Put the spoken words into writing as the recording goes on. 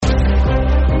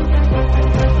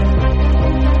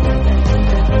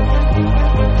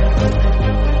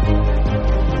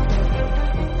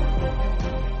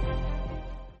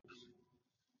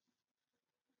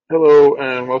Hello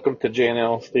and welcome to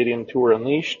JNL Stadium Tour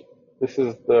Unleashed. This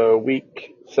is the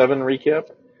Week 7 recap.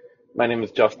 My name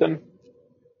is Justin,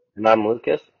 And I'm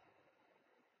Lucas.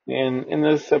 and in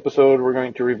this episode, we're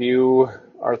going to review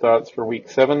our thoughts for Week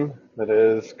 7 that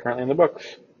is currently in the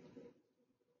books.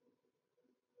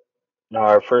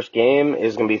 Our first game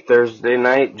is going to be Thursday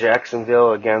night,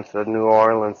 Jacksonville against the New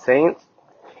Orleans Saints.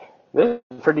 This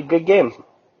is a pretty good game.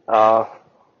 Uh,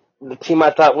 the team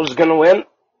I thought was going to win.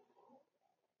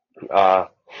 Uh,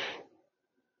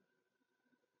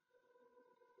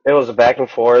 it was a back and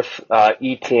forth.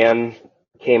 ETN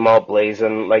came out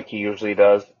blazing like he usually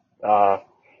does. Uh,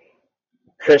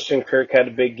 Christian Kirk had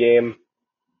a big game.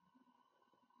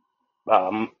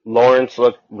 Lawrence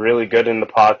looked really good in the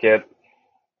pocket.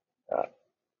 Uh,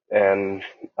 and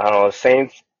I don't know, the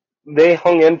Saints, they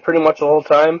hung in pretty much the whole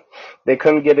time. They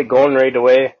couldn't get it going right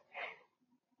away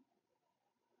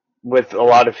with a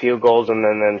lot of field goals, and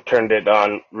then turned it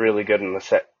on really good in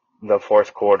the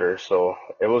fourth quarter. So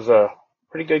it was a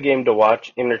pretty good game to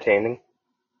watch, entertaining.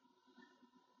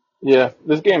 Yeah,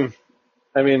 this game,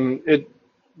 it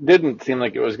didn't seem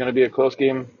like it was going to be a close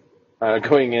game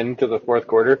going into the fourth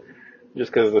quarter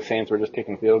just because the Saints were just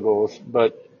kicking field goals.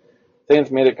 But Saints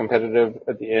made it competitive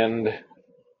at the end.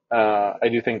 I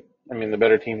do think, the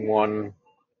better team won.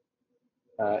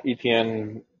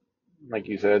 ETN, like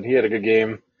you said, he had a good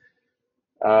game.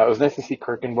 It was nice to see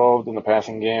Kirk involved in the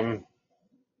passing game.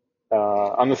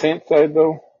 On the Saints side,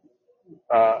 though,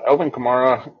 Alvin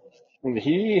Kamara,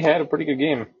 he had a pretty good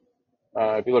game.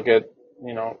 If you look at,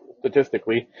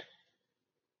 statistically,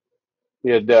 he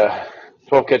had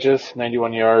 12 catches,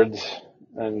 91 yards,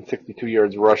 and 62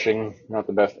 yards rushing. Not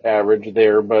the best average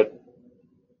there, but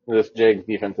this Jags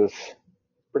defense is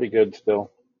pretty good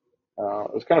still.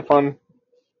 It was kind of fun.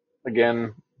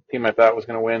 Again, team I thought was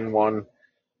going to win won.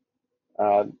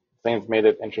 Uh, Saints made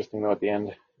it interesting though at the end.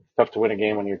 It's tough to win a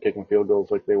game when you're kicking field goals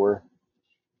like they were.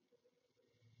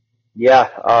 Yeah,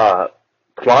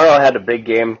 Kamara had a big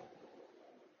game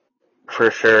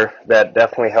for sure. That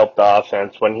definitely helped the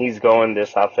offense. When he's going,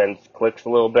 this offense clicks a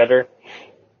little better.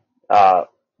 Uh,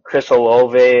 Chris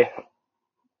Olave,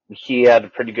 he had a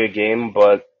pretty good game,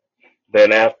 but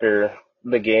then after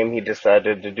the game, he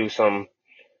decided to do some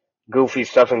goofy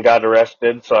stuff and got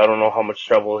arrested. So I don't know how much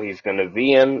trouble he's going to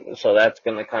be in. So that's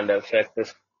going to kind of affect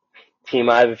this team.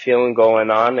 I have a feeling going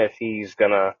on if he's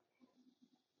going to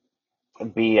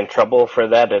be in trouble for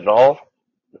that at all.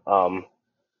 Um,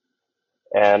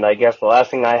 and I guess the last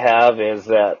thing I have is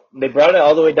that they brought it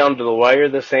all the way down to the wire,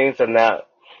 the Saints, and that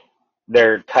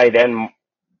their tight end,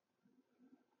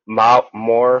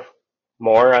 Moore,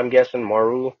 I'm guessing,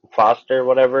 Moru, Foster,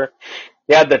 whatever.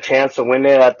 He had the chance to win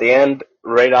it at the end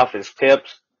right off his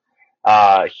tips.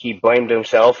 He blamed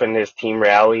himself and his team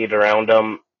rallied around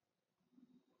him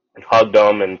and hugged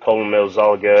him and told him it was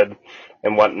all good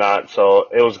and whatnot. So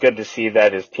it was good to see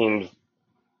that his teammates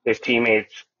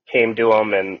came to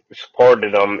him and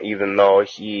supported him, even though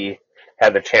he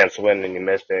had the chance to win and he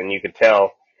missed it. And you could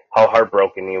tell how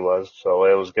heartbroken he was. So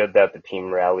it was good that the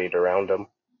team rallied around him.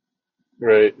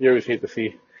 Right. You always hate to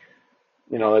see,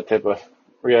 that type of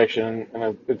reaction,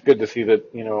 and it's good to see that,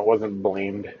 it wasn't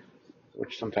blamed,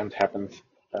 which sometimes happens.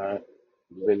 Uh,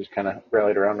 they just kind of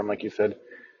rallied around him, like you said.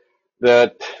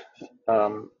 That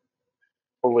um,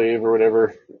 Olave or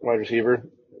whatever wide receiver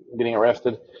getting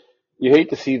arrested. You hate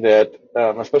to see that,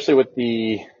 especially with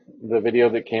the video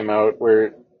that came out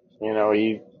where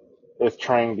he is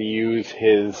trying to use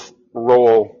his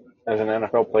role as an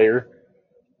NFL player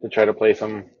to try to play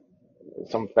some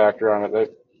factor on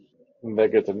it.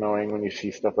 That gets annoying when you see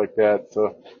stuff like that.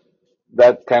 So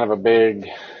that's kind of a big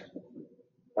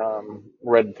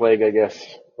red flag, I guess,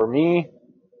 for me,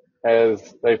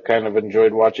 as I've kind of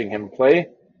enjoyed watching him play,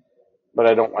 but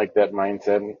I don't like that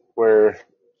mindset where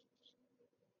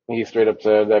he straight up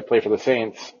said, "I play for the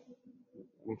Saints,"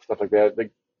 and stuff like that.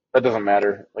 Like, that doesn't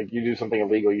matter. Like, you do something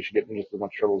illegal, you should get in just as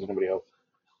much trouble as anybody else.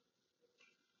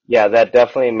 Yeah, that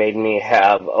definitely made me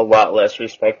have a lot less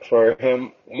respect for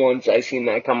him once I seen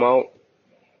that come out.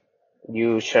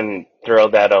 You shouldn't throw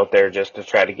that out there just to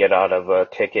try to get out of a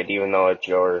ticket, even though it's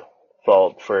your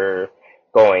fault for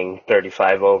going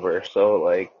 35 over. So,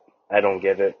 like, I don't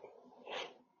get it.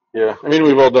 Yeah,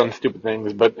 we've all done stupid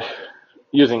things, but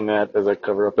using that as a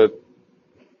cover up,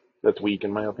 that's weak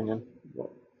in my opinion.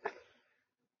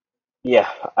 Yeah,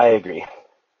 I agree.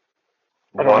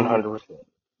 I don't, 100%.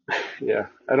 yeah,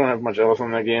 I don't have much else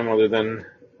on that game other than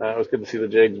it was good to see the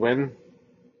Jags win.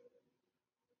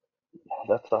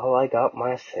 That's all I got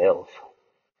myself.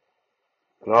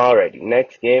 Alrighty,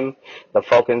 next game, the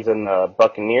Falcons and the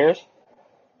Buccaneers.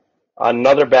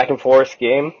 Another back and forth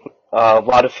game. A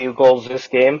lot of field goals this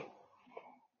game.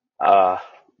 Uh,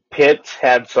 Pitts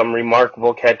had some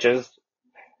remarkable catches,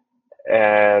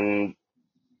 and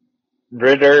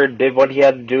Ritter did what he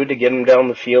had to do to get him down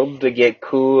the field to get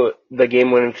Koo the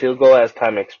game-winning field goal as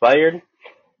time expired.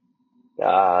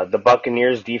 The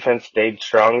Buccaneers defense stayed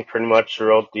strong pretty much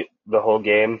throughout the whole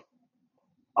game.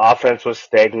 Offense was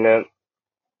stagnant.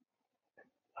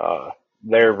 Uh,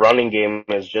 their running game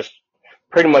is just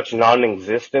pretty much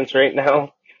non-existent right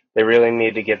now. They really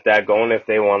need to get that going if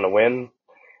they want to win.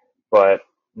 But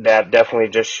that definitely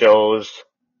just shows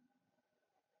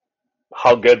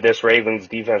how good this Ravens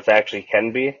defense actually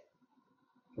can be.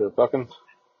 The Falcons,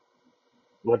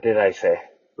 What did I say?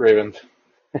 Ravens.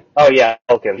 Oh yeah,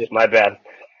 Falcons. Yeah, My bad.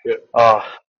 yeah. Oh,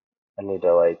 I need to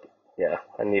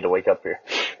I need to wake up here.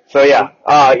 So yeah,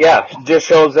 just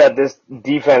shows that this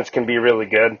defense can be really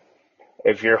good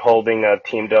if you're holding a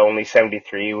team to only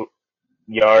 73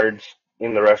 yards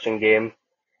in the rushing game,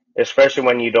 especially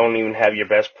when you don't even have your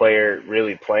best player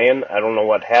really playing. I don't know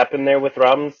what happened there with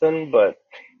Robinson, but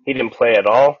he didn't play at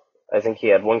all. I think he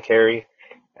had one carry,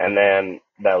 and then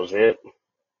that was it.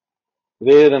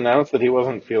 They had announced that he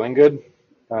wasn't feeling good.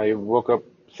 He woke up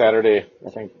Saturday, I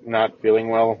think, not feeling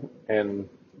well, and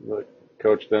the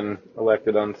coach then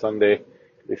elected on Sunday.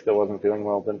 He still wasn't feeling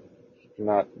well, then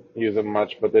not use him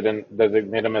much, but they didn't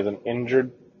designate him as an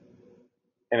injured,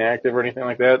 inactive, or anything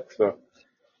like that. So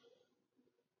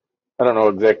I don't know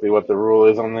exactly what the rule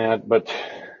is on that, but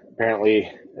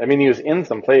apparently, I mean, he was in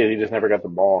some plays, he just never got the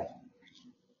ball.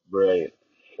 Right.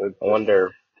 So it's I just,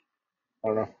 wonder, I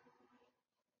don't know.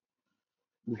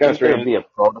 do you It's kind of think there'd strange. be a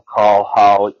protocol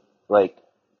how, like,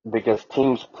 because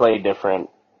teams play different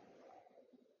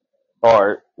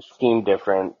or scheme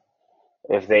different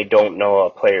if they don't know a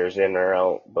player's in or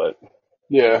out, but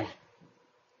Yeah.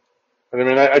 I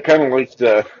mean, I kind of like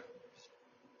the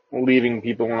leaving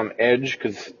people on edge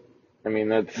because, I mean,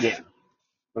 yeah,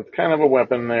 that's kind of a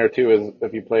weapon there too, is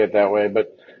if you play it that way.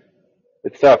 But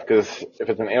it's tough because if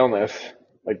it's an illness,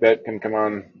 like that can come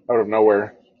on out of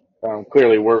nowhere.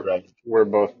 Clearly, right.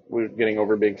 we're getting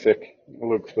over being sick.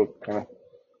 Luke's still kind of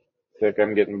sick.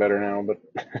 I'm getting better now, but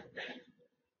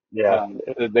Yeah,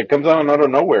 it comes on out of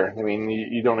nowhere. I mean,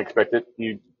 you don't expect it,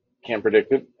 you can't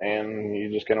predict it, and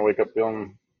you just kind of wake up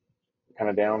feeling kind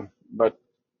of down. But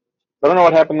I don't know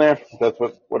what happened there. That's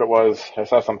what it was. I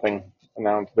saw something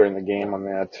announced during the game on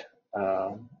that.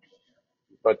 Um,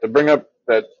 but to bring up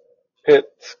that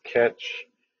Pitts catch,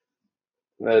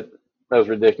 that that was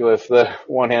ridiculous. The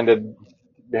one-handed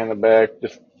behind the back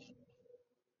just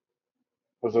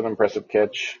was an impressive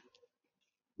catch.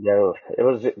 yeah, it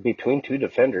was between two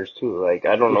defenders too. Like,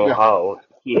 I don't know Yeah, how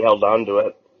he held on to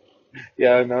it.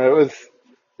 yeah, no, it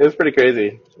was pretty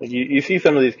crazy. Like you see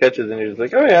some of these catches and you're just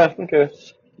like, oh yeah, okay.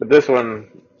 But this one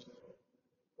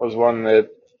was one that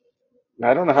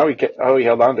I don't know how he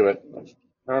held on to it.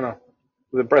 I don't know.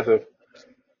 It was impressive.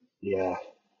 Yeah,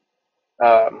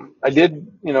 I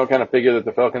did, kind of figure that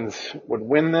the Falcons would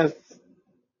win this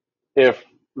if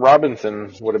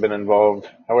Robinson would have been involved.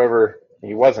 However,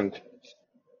 he wasn't.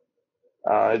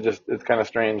 It's kind of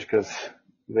strange because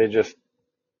they just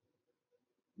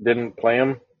didn't play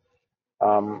him.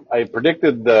 I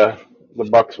predicted the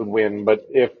Bucks would win, but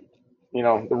if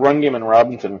the run game and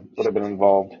Robinson would have been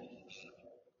involved,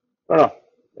 I don't know.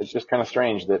 It's just kind of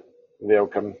strange that the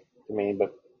outcome to me,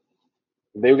 but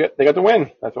they got the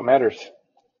win. That's what matters.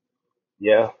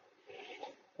 yeah.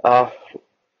 Uh,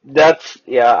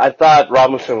 yeah. I thought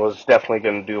Robinson was definitely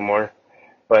going to do more,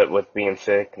 but with being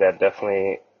sick, that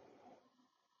definitely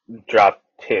dropped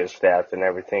his stats and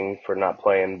everything for not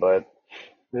playing. But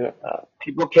Yeah,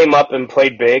 people came up and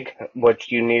played big,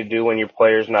 which you need to do when your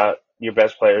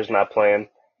best player's not playing.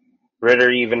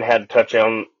 Ritter even had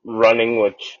touchdown running,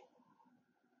 which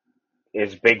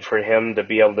is big for him to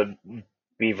be able to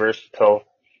be versatile.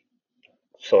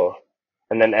 So,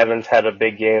 and then Evans had a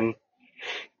big game,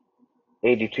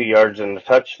 82 yards and a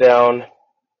touchdown.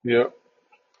 yeah.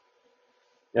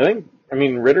 I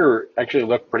mean, Ritter actually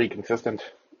looked pretty consistent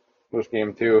this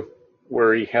game too,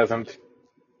 where he hasn't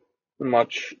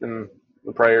much in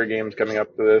the prior games coming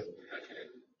up to this.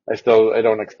 I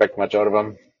don't expect much out of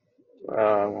him.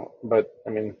 But I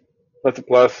mean, that's a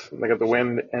plus. They got the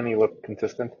win, and he looked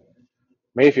consistent.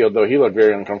 Mayfield, though, he looked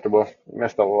very uncomfortable. He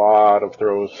missed a lot of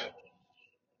throws.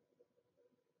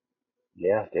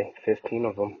 Yeah, dang, 15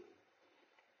 of them.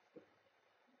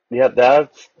 Yeah,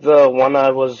 that's the one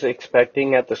I was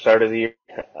expecting at the start of the year.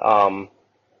 Um,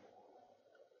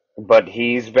 but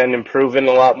he's been improving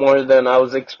a lot more than I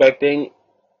was expecting.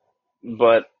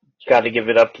 But got to give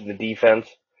it up to the defense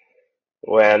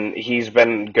when he's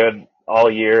been good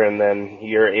all year, and then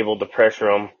you're able to pressure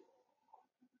him.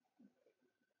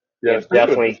 Yeah, it's it pretty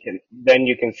good, definitely can. Then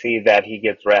you can see that he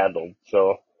gets rattled.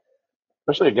 So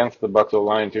especially against the Bucks O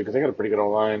line too, because they got a pretty good O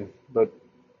line. But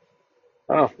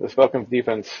I don't know, this Falcons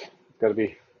defense has got to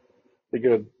be pretty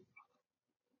good.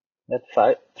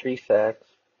 that's three sacks,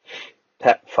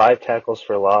 five tackles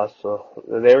for loss. So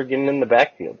they were getting in the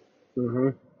backfield. Hmm.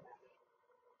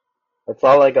 That's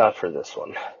all I got for this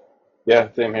one. Yeah,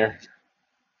 same here.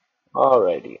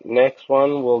 Alrighty, next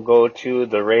one we'll go to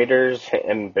the Raiders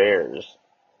and Bears.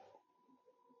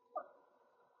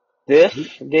 This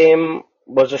game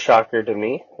was a shocker to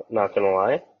me, not gonna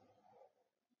lie.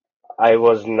 I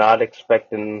was not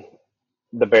expecting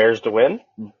the Bears to win,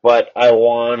 but I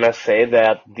wanna say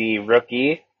that the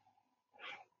rookie,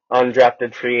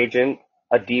 undrafted free agent,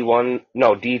 a D1,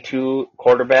 no, D2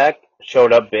 quarterback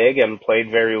showed up big and played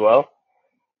very well.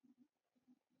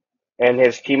 And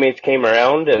his teammates came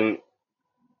around and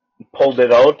pulled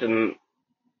it out and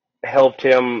helped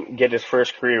him get his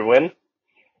first career win.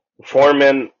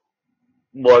 Foreman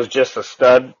was just a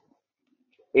stud,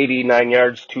 89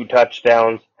 yards, two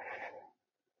touchdowns.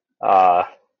 Uh,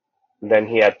 then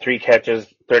he had three catches,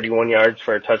 31 yards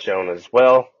for a touchdown as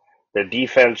well. Their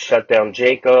defense shut down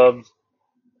Jacobs,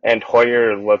 and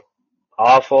Hoyer looked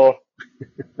awful.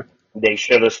 They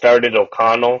should have started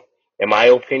O'Connell, in my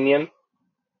opinion.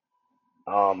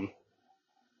 Um,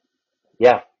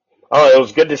 yeah. Oh, it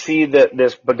was good to see that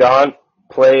this Bagant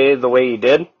play the way he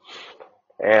did,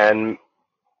 and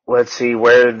let's see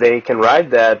where they can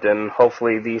ride that, and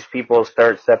hopefully these people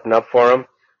start stepping up for him.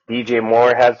 DJ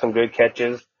Moore had some good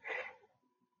catches,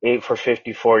 8 for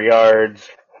 54 yards.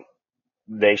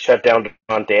 They shut down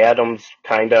Devontae Adams,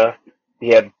 kinda. He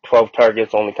had 12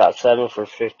 targets, only caught 7 for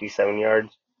 57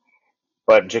 yards.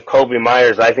 But Jacoby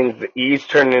Myers, I think he's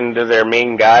turned into their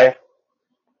main guy,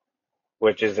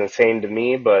 which is insane to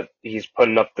me, but he's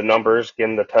putting up the numbers,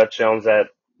 getting the touchdowns that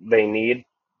they need.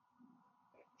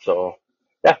 So,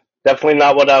 yeah, definitely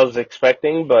not what I was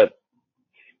expecting, but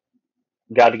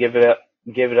got to give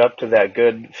it up to that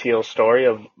good feel story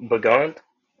of Bagant.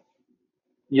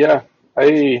 Yeah, I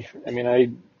mean,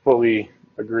 I fully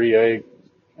agree. I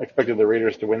expected the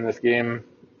Raiders to win this game.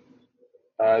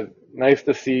 Nice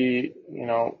to see,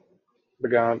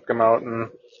 Bagant come out and,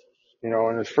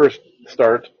 in his first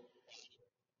start,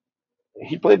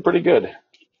 he played pretty good.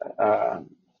 Uh,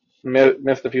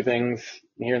 Missed a few things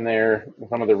here and there.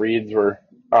 Some of the reads were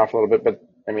off a little bit, but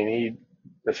I mean,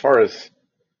 as far as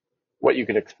what you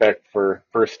could expect for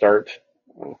first start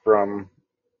from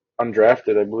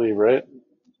undrafted, I believe, right?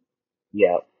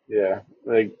 Yeah, Yeah,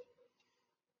 like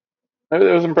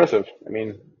it was impressive. I mean,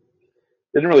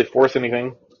 they didn't really force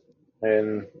anything,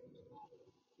 and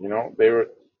they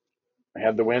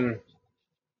had the win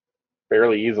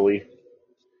fairly easily.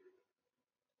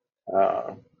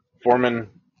 Uh, Foreman,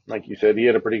 like you said, he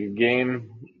had a pretty good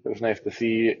game. It was nice to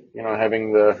see,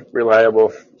 having the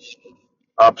reliable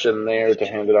option there to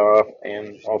hand it off,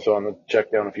 and also on the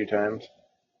check down a few times.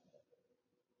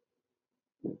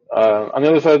 On the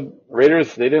other side,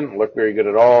 Raiders, they didn't look very good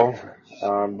at all.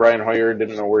 Brian Hoyer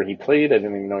didn't know where he played. I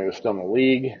didn't even know he was still in the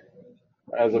league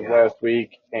as of yeah, last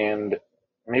week, and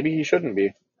maybe he shouldn't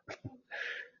be.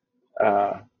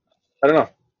 Uh, I don't know.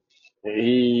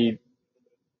 He,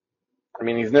 I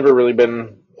mean, he's never really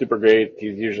been super great.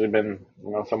 He's usually been,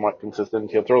 somewhat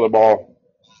consistent. He'll throw the ball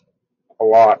a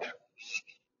lot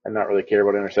and not really care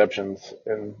about interceptions,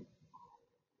 and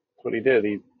that's what he did.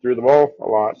 He threw the ball a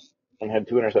lot and had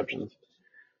two interceptions.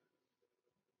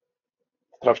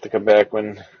 Tough to come back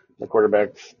when the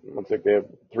quarterbacks looks like they have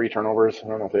three turnovers. I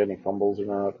don't know if they had any fumbles or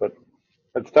not, but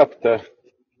it's tough to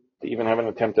even have an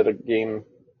attempt at a game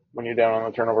when you're down on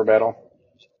the turnover battle.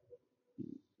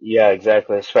 yeah,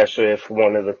 exactly. Especially if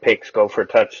one of the picks go for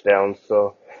touchdowns,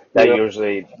 so that Yep.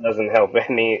 usually doesn't help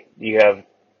any. You have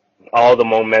all the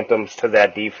momentums to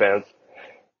that defense,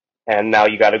 and now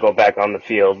you got to go back on the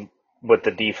field with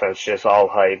the defense just all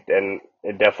hyped, and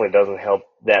it definitely doesn't help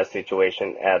that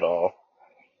situation at all.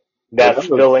 Yeah, That that was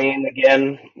Spillane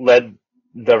again led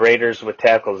the Raiders with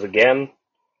tackles again.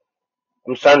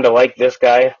 I'm starting to like this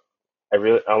guy. I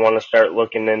want to start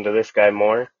looking into this guy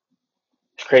more.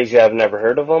 It's crazy I've never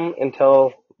heard of him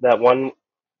until that one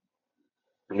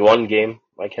game.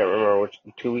 I can't remember which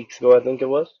 2 weeks ago I think it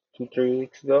was. 2, 3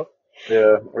 weeks ago.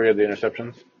 yeah, where he had the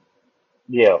interceptions.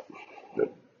 Yeah.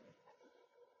 But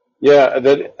yeah,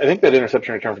 that I think that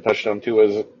interception return for touchdown too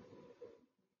was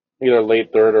either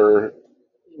late third or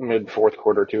mid fourth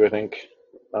quarter too. I think.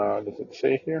 Does it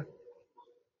say here?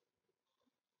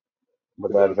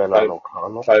 Would that Because have been on five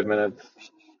O'Connell? 5 minutes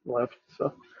left.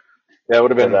 So yeah, it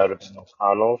would have Would been. that have been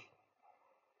O'Connell?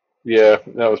 Yeah,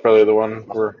 that was probably the one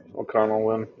where O'Connell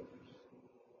win.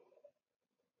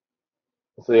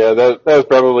 So yeah, that was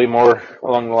probably more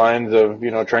along the lines of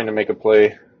trying to make a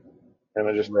play, and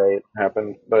it just Right.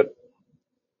 happened. But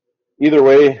either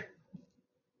way,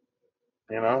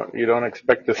 you don't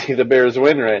expect to see the Bears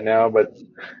win right now, but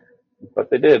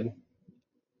they did.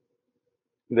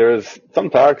 There's some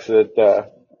talks that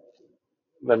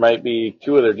there might be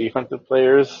two of their defensive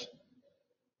players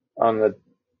on the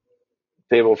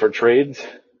table for trades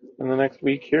in the next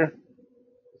week here.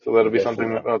 So that'll I'm be guessing something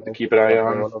that I'll have to Evans keep is an eye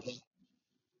definitely on. one of them.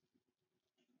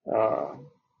 Uh,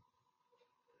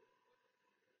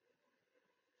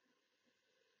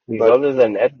 Because but other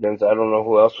than Edmonds, I don't know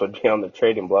who else would be on the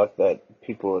trading block that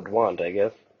people would want, I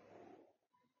guess.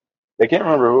 I can't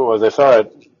remember who it was. I saw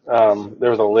it.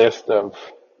 There was a list of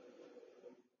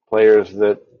players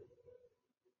that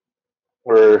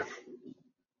were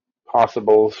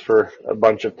possibles for a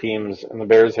bunch of teams, and the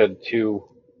Bears had two.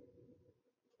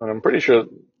 And I'm pretty sure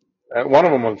one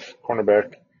of them was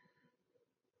cornerback.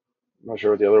 I'm not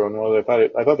sure what the other one was.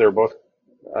 I thought they were both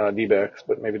D-backs,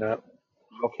 but maybe not.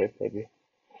 Okay, maybe.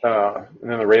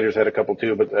 And then the Raiders had a couple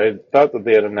too, but I thought that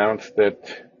they had announced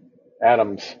that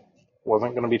Adams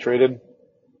wasn't going to be traded,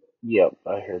 Yep,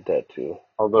 I heard that too.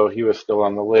 although he was still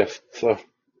on the list. So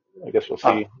I guess we'll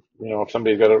Huh. see. If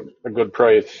somebody's got a good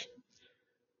price,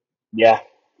 Yeah,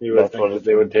 you would that's think what that it's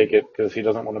they going would to be. take it because he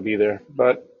doesn't want to be there.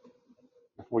 But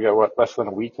we got what, less than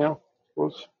a week now, I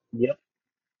suppose. Yep.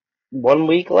 1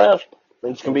 week left.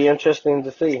 It's going to be interesting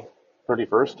to see.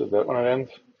 31st, is that when it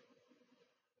ends?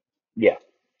 Yeah.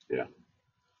 Yeah.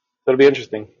 That'll be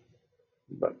interesting.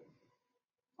 But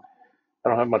I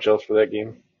don't have much else for that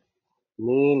game.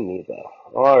 Me neither.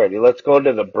 Alrighty, let's go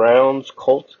to the Browns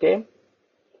Colts game.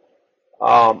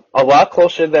 A lot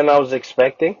closer than I was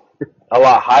expecting. A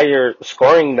lot higher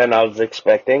scoring than I was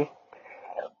expecting.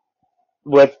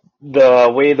 With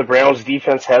the way the Browns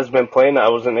defense has been playing, I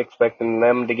wasn't expecting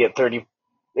them to get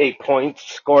 38 points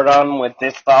scored on with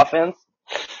this offense.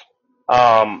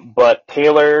 But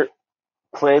Taylor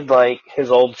played like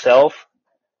his old self,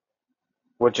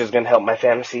 which is going to help my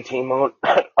fantasy team out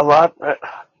a lot.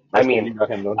 I I suppose mean, you got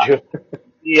him, don't you?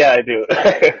 yeah, I do.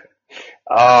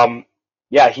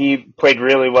 Yeah, he played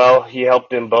really well. He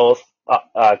helped in both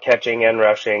catching and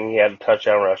rushing. He had a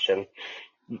touchdown rushing.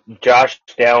 Josh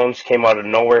Downs came out of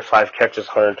nowhere, 5 catches,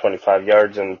 125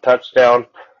 yards, and a touchdown.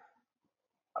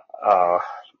 Uh,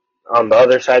 on the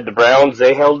other side, the Browns,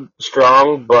 they held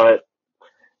strong, but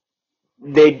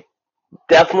they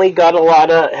definitely got a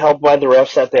lot of help by the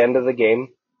refs at the end of the game.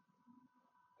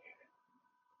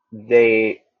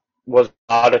 They was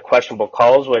a lot of questionable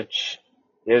calls, which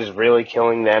is really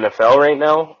killing the NFL right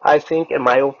now, I think, in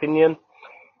my opinion.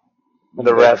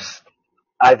 The That's bad. refs,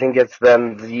 I think it's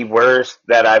been the worst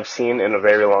that I've seen in a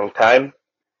very long time.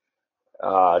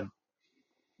 Uh,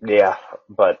 yeah,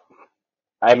 but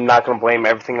I'm not going to blame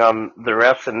everything on the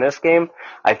refs in this game.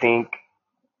 I think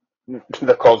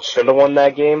the Colts should have won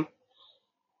that game,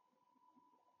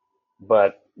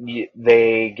 but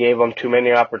they gave them too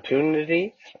many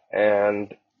opportunities,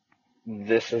 and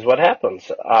this is what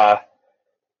happens.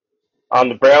 On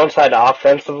the Brown side,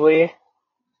 offensively,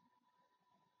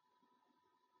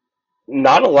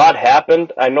 not a lot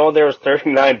happened. I know there was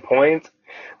 39 points,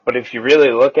 but if you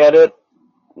really look at it,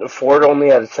 Ford only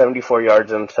had 74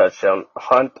 yards and a touchdown.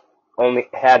 Hunt only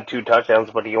had 2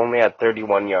 touchdowns, but he only had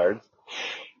 31 yards.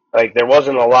 Like, there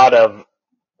wasn't a lot of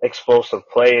explosive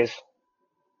plays,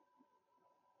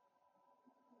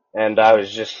 and I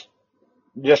was just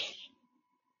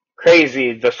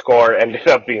crazy the score ended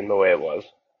up being the way it was.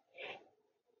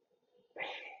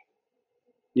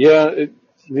 Yeah,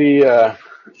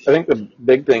 I think the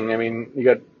big thing, I mean, you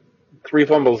got three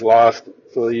fumbles lost,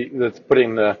 so that's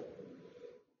putting the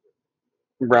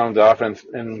Browns offense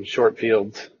in short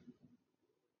fields.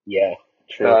 Yeah,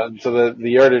 true. So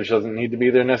the yardage doesn't need to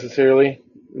be there necessarily,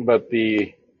 but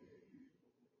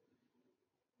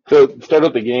so start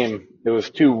out the game, it was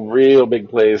two real big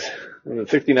plays. A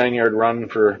 69-yard run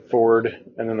for Ford,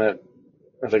 and then that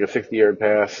was like a 60-yard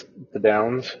pass to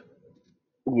Downs.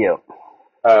 Yeah.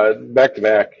 Back to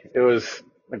back. It was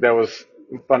like that was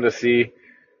fun to see.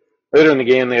 Later in the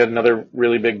game, they had another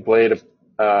really big play to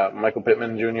Michael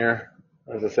Pittman Jr.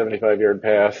 It was a 75-yard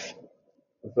pass.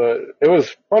 So it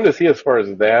was fun to see as far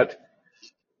as that.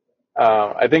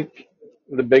 I think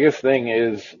the biggest thing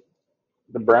is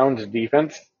the Browns'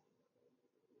 defense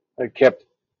kept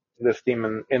this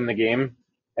team in the game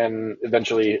and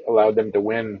eventually allowed them to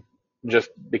win just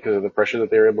because of the pressure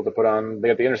that they were able to put on. They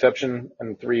got the interception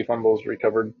and three fumbles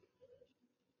recovered.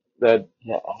 That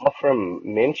Yeah, all from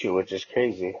Minshew, which is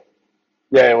crazy.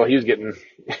 Yeah, well, he was getting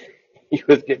he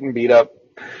was getting beat up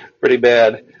pretty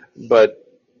bad, but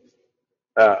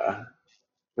uh,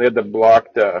 They had the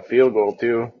blocked field goal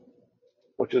too,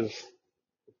 which is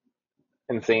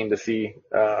insane to see.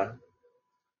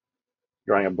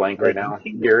 Drawing a blank right Like, now.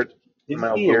 Garrett, did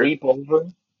Miles he Garrett. leap over?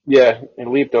 Yeah, he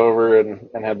leaped over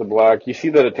and had the block. You see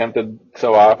that attempted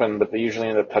so often, but they usually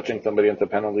end up touching somebody into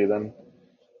penalty then.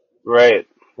 Right.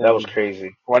 That was And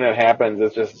crazy. when it happens,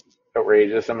 it's just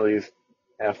outrageous. Some of these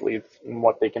athletes and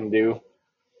what they can do.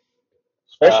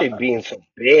 Uh, Especially being so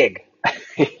big.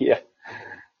 yeah,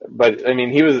 but I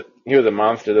mean, he was a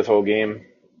monster this whole game.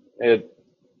 It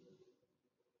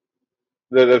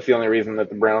that's the only reason that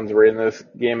the Browns were in this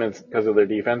game is because of their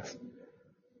defense.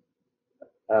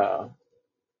 Uh,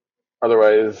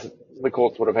 Otherwise, the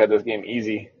Colts would have had this game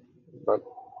easy. But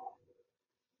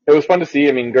it was fun to see.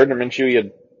 I mean, Gardner Minshew, he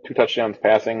had 2 touchdowns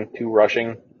passing, 2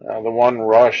 rushing. The one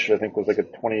rush, I think, was like a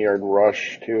 20-yard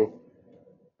rush, too.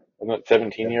 Wasn't it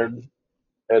 17 yards?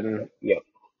 And Yep.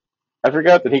 I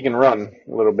forgot that he can run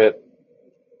a little bit.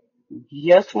 He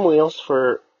has some wheels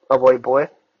for a white boy.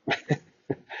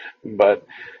 But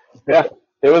yeah,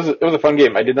 it was a fun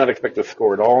game. I did not expect to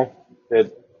score at all.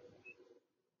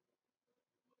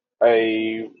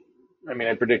 I I mean,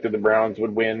 I predicted the Browns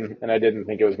would win, and I didn't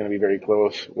think it was going to be very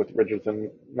close with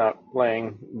Richardson not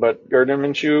playing. But Gardner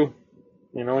Minshew,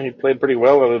 he played pretty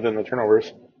well other than the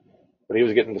turnovers, but he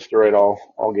was getting destroyed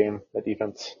all game. That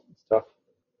defense stuff.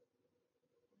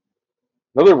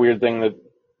 Another weird thing that,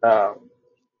 uh,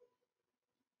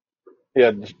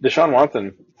 yeah, Deshaun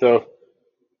Watson. So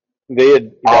they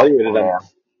had Oh, evaluated him, man.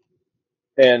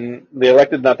 and they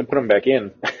elected not to put him back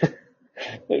in.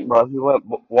 Bro, he went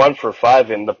 1 for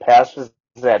 5, and the passes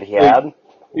that he Like, had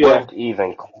yeah, weren't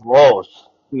even close.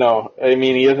 no, I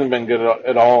mean he hasn't been good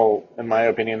at all, in my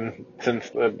opinion, since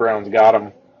the Browns got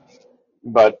him.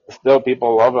 But still,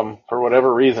 people love him for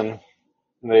whatever reason.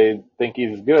 They think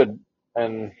he's good,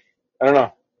 and I don't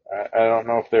know. I don't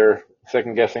know if they're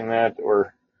second guessing that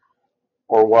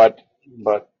or what,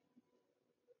 but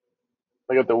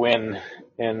they got the win,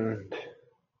 and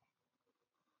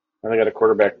they got a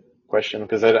quarterback question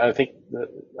because I think that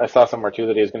I saw somewhere too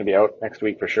that he's going to be out next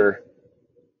week for sure.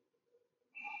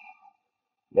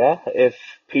 Yeah, if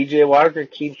PJ Walker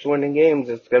keeps winning games,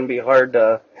 it's going to be hard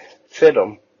to fit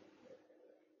him.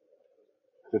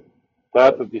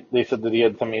 Thought that they said that he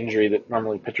had some injury that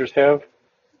normally pitchers have,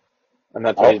 and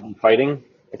that's why Oh, he's been fighting.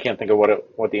 I can't think of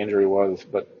what the injury was,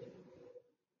 but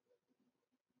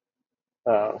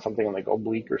something like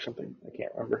oblique or something. I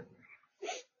can't remember.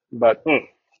 But hmm.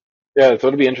 yeah, so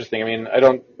it'll be interesting. I mean, I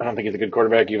don't think he's a good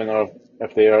quarterback, even though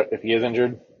if he is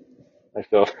injured, I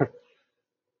still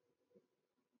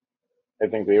I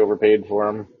think they overpaid for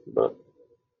him. But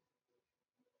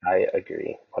I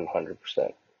agree 100%.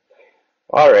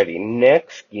 Alrighty,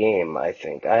 next game, I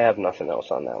think. I have nothing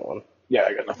else on that one. yeah,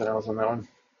 I got nothing else on that one.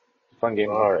 Fun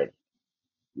game though. Alright.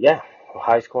 Yeah,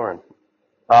 high scoring.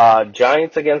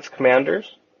 Giants against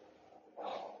Commanders.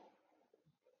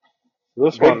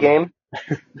 This Good one, game.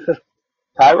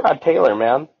 Tyrod Taylor,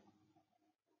 man.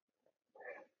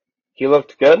 He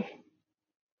looked good.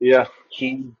 yeah,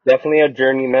 He's definitely a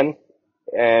journeyman.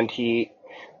 And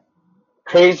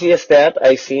craziest stat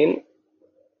I seen,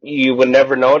 you would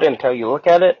never know it until you look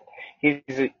at it. He's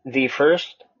the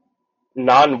first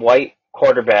non-white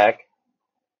quarterback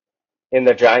in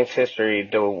the Giants' history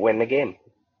to win the game.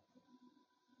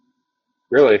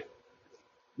 really.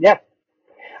 Yeah.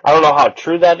 I don't know how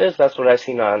true that is. That's what I've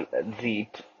seen on the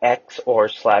X or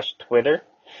slash Twitter.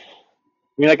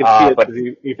 I mean, I could see it But because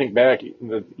you think back,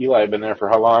 that Eli had been there for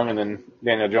how long, and then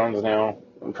Daniel Jones now.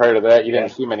 And prior to that, you yeah,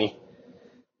 didn't see many.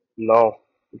 no,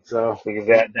 So because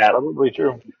they had that probably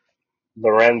true.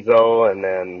 Lorenzo, and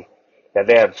then yeah,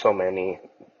 they had so many.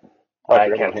 I I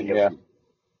forgot about can't think him. of Yeah,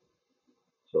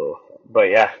 so. But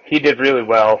yeah, he did really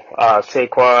well.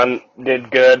 Saquon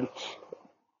did good.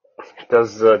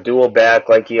 Does the dual back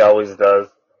like he always does.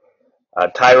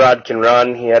 Tyrod can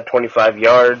run. He had 25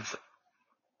 yards.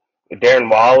 Darren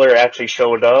Waller actually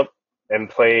showed up and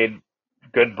played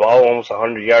good ball, almost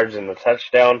 100 yards in the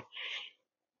touchdown.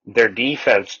 Their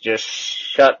defense just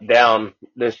shut down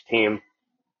this team.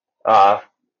 Uh,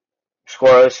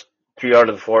 Scoreless 3 out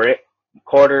of the 4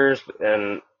 quarters,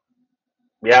 and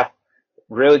yeah,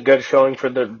 really good showing for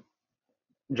the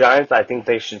Giants. I think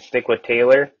they should stick with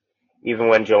Taylor, even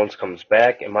when Jones comes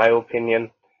back, in my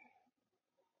opinion.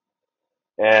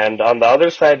 And on the other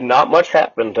side, not much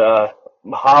happened.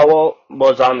 Howell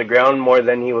was on the ground more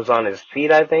than he was on his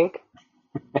feet, I think.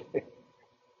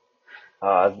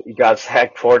 He got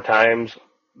sacked 4 times.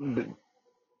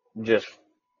 Just,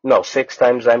 no, 6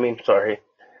 times, I mean, sorry.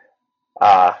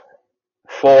 Uh,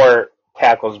 4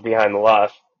 tackles behind the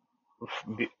loss,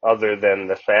 other than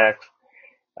the sacks.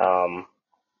 Um,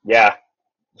 Yeah.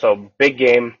 So big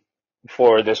game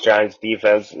for this Giants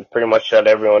defense. Pretty much shut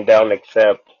everyone down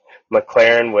except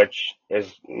McLaren, which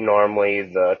is normally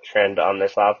the trend on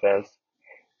this offense.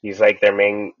 He's like their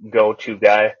main go-to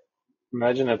guy.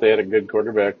 Imagine if they had a good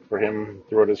quarterback for him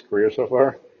throughout his career so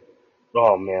far.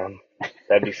 Oh man,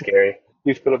 that'd be scary.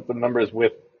 He's put up the numbers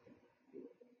with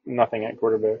nothing at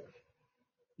quarterback.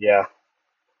 Yeah,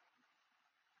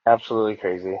 absolutely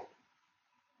crazy.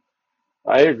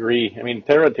 I agree. I mean,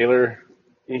 Tyrod Taylor,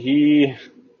 he,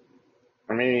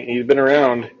 he's been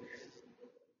around,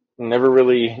 never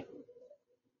really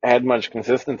had much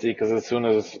consistency because as soon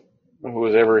as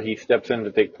whoever he steps in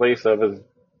to take place of is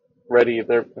ready,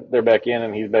 they're back in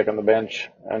and he's back on the bench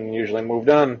and usually moved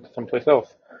on someplace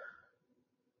else.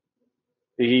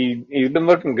 He's been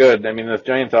looking good. I mean, this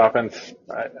Giants offense,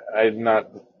 I'm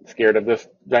not scared of this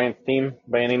Giants team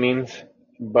by any means,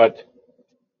 but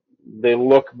they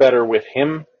look better with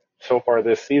him so far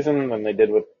this season than they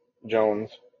did with Jones.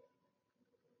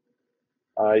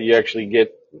 You actually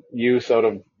get use out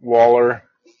of Waller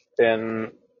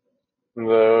and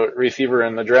the receiver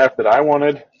in the draft that I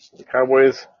wanted, the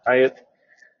Cowboys, Hyatt.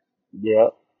 Yeah,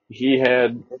 He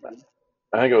had,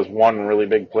 I think it was one really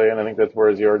big play, and I think that's where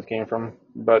his yards came from.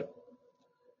 But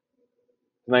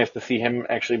it's nice to see him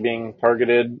actually being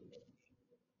targeted,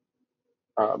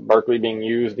 Barkley being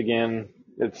used again.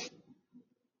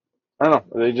 I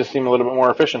don't know, they just seem a little bit more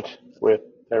efficient with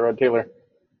Tyrod Taylor.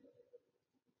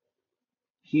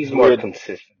 he's He more had,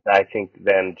 consistent, I think,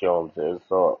 than Jones is.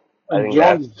 So I think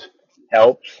that Jones,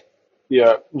 helps.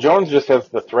 yeah, Jones just has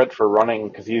the threat for running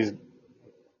because he's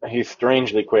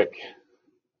strangely quick,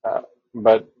 uh,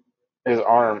 but his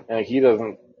arm, like he's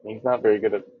not very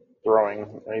good at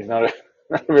throwing. He's not a,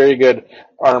 not a very good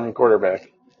arm quarterback.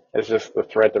 It's just the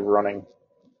threat of running,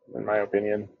 in my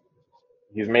opinion.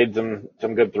 He's made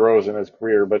some good throws in his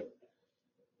career, but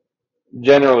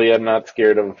generally I'm not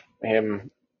scared of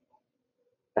him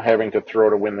having to throw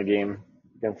to win the game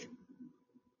against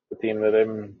the team that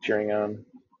I'm cheering on.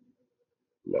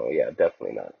 No, yeah,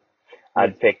 definitely not.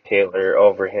 I'd pick Taylor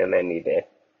over him any day.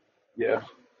 Yeah.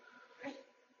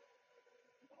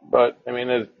 But I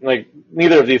mean, like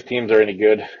neither of these teams are any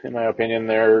good, in my opinion.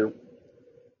 They're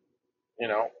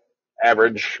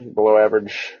average, below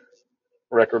average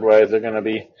record wise. They're going to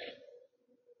be,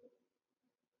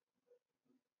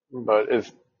 but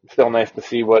it's still nice to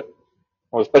see well,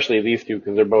 especially these two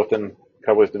because they're both in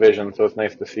Cowboys division, so it's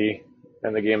nice to see.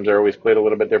 And the games are always played a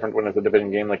little bit different when it's a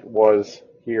division game, like it was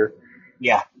here.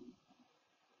 Yeah,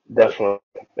 But definitely.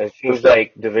 It it's seems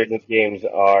like division games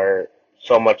are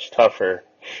so much tougher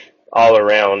all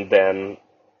around than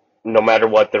no matter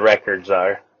what the records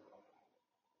are.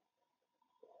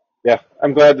 yeah,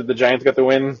 I'm glad that the Giants got the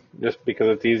win, just because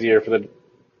it's easier for the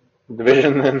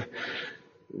division than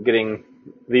getting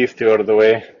these two out of the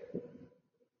way,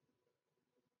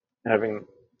 having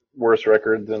worse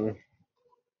records and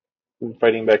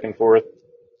fighting back and forth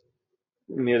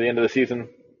near the end of the season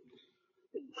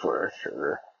For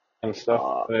sure. and stuff.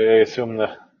 Uh, I assume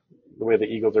the way the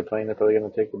Eagles are playing, they're probably going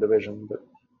to take the division, but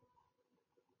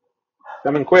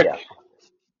coming yeah. quick.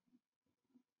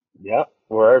 Yeah.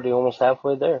 We're already almost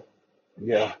halfway there.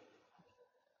 Yeah.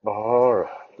 Alright.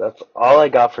 That's all I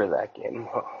got for that game.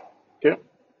 Okay.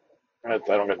 I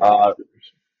don't get any. Uh,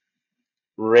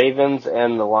 Ravens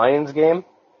and the Lions game.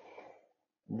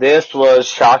 This was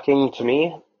shocking to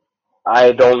me.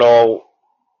 I don't know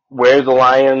where the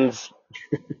Lions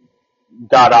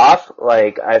got off.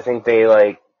 Like, I think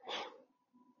they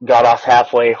got off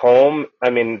halfway home. I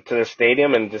mean, to the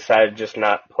stadium and decided just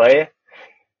not play.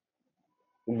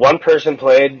 One person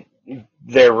played,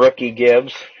 their rookie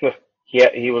Gibbs.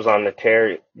 He was on the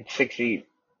tear, 68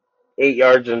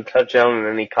 yards and touchdown, and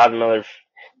then he caught another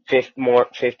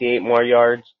 58 more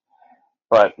yards.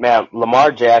 But man,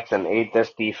 Lamar Jackson ate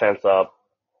this defense up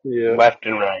Yeah. left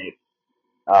and right.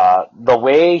 The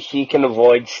way he can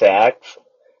avoid sacks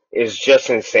is just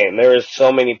insane. There is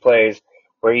so many plays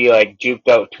where he juked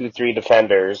out 2, 3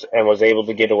 defenders and was able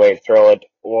to get away, throw it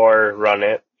or run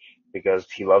it because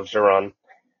he loves to run.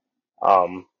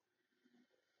 Um,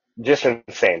 just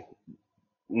insane.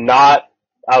 Not,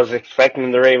 I was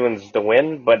expecting the Ravens to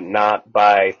win, but not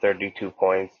by 32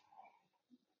 points.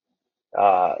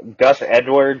 Gus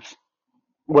Edwards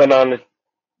went on a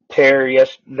tear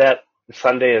that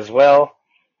Sunday as well.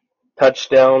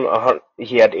 Touchdown.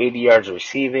 He had 80 yards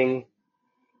receiving.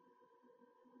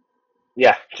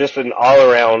 Yeah, just an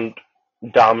all-around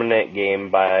dominant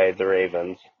game by the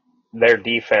Ravens. Their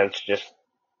defense just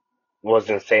was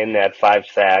insane. They had 5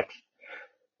 sacks,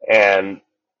 and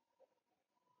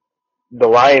the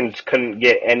Lions couldn't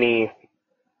get anything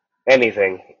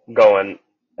going.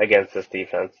 against this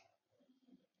defense,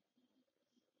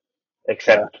 Yeah,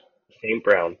 except St.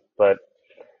 Brown. But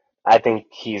I think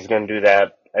he's going to do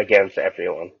that against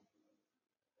everyone.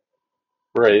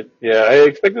 right. Yeah, I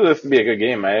expected this to be a good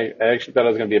game. I actually thought it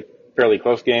was going to be a fairly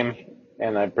close game,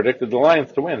 and I predicted the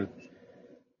Lions to win.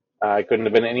 I couldn't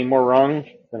have been any more wrong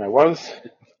than I was.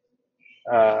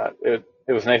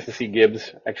 It was nice to see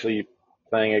Gibbs actually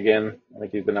playing again. I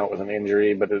think he's been out with an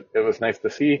injury, but it was nice to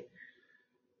see.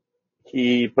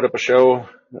 He put up a show.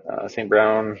 St.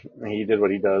 Brown, he did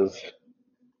what he does.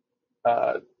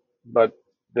 Uh, but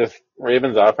this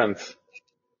Ravens offense,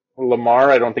 Lamar,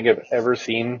 I don't think I've ever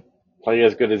seen play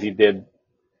as good as he did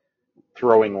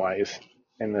throwing wise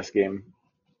in this game.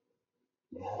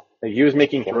 Like, he was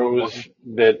making throws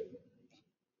that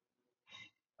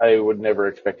I would never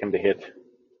expect him to hit,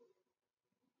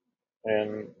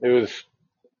 and it was,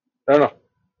 I don't know.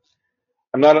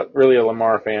 I'm not really a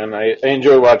Lamar fan. I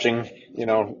enjoy watching,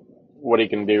 what he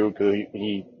can do because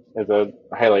he is a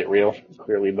highlight reel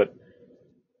clearly. But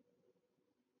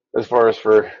as far as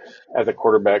as a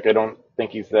quarterback, I don't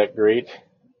think he's that great.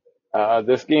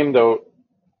 This game though,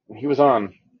 he was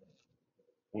on.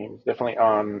 He was definitely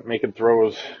on, making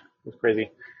throws. It was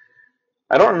crazy.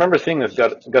 I don't remember seeing this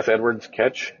Gus Edwards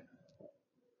catch,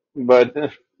 but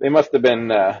they must have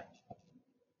been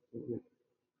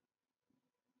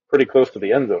pretty close to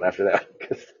the end zone after that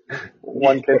because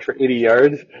one catch for 80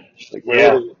 yards. Like,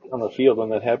 where were Yeah, they on the field when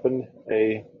that happened?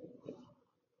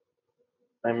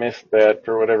 I missed that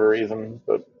for whatever reason,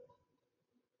 but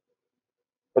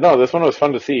no, this one was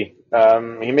fun to see.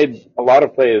 He made a lot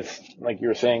of plays, like you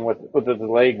were saying, with the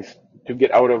legs to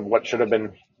get out of what should have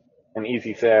been an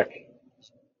easy sack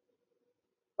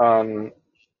on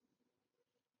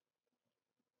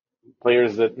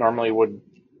players that normally would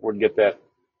get that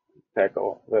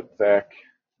tackle, that sack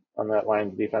on that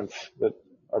Lions defense that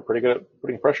are pretty good at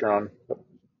putting pressure on. But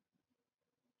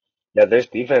yeah. This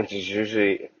defense is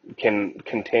usually can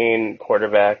contain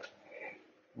quarterbacks,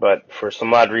 but for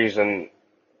some odd reason,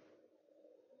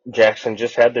 Jackson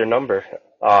just had their number.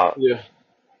 Uh, yeah,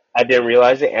 I didn't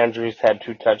realize that Andrews had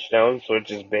 2 touchdowns,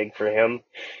 which is big for him.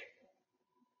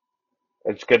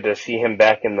 It's good to see him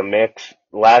back in the mix.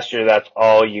 Last year, that's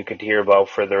all you could hear about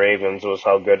for the Ravens was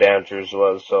how good Andrews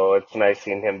was. So it's nice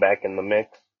seeing him back in the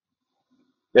mix.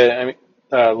 yeah. I mean,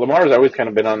 Lamar's always kind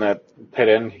of been on that tight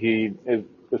end.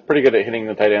 Is pretty good at hitting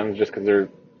the tight ends just because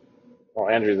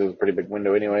Andrews is a pretty big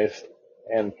window anyways,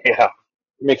 and Yeah,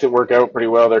 makes it work out pretty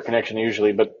well, their connection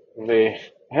usually, but they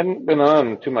hadn't been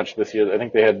on too much this year. I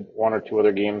think they had one or two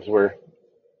other games where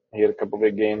he had a couple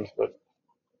big games, but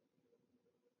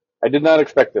I did not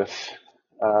expect this.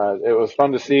 It was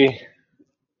fun to see.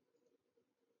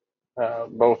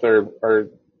 Both are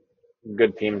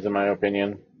good teams in my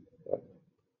opinion.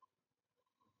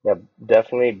 yeah,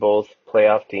 definitely both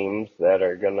playoff teams that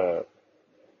are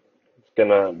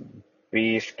gonna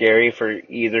be scary for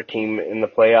either team in the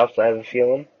playoffs. I have a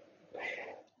feeling.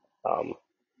 Um,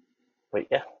 but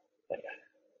yeah,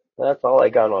 that's all I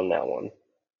got on that one.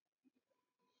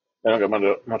 I don't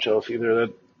got much else either.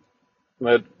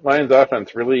 That Lions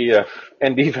offense really,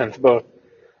 and defense both.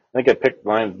 I think I picked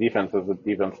Lions defense as the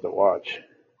defense to watch.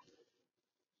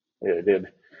 Yeah, I did.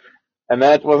 And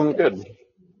that wasn't good.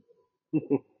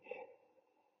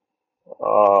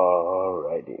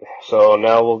 Alrighty. So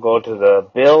now we'll go to the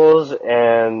Bills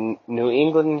and New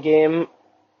England game.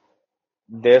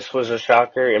 This was a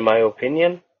shocker in my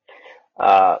opinion.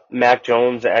 Mac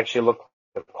Jones actually looked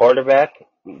like a quarterback,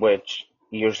 which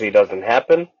usually doesn't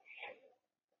happen.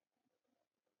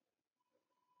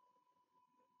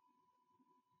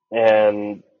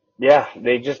 And yeah,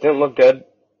 they just didn't look good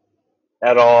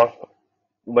at all.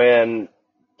 When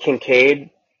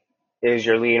Kincaid is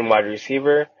your leading wide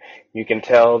receiver, you can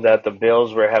tell that the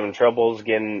Bills were having troubles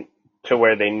getting to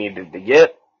where they needed to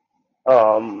get.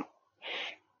 Um,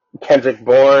 Kendrick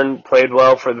Bourne played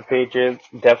well for the Patriots,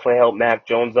 definitely helped Mac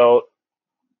Jones out.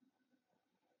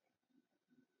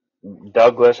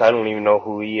 Douglas, I don't even know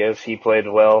who he is. He played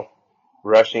well,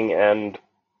 rushing and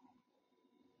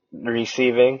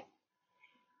receiving.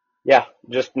 Yeah,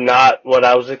 just not what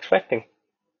I was expecting.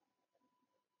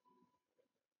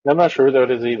 I'm not sure who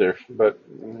that is either, but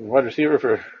wide receiver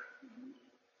for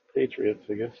Patriots,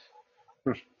 I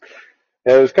guess.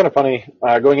 Yeah, it was kind of funny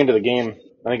going into the game.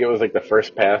 I think it was like the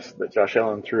first pass that Josh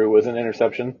Allen threw was an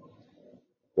interception.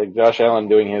 Like Josh Allen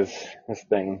doing his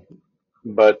thing,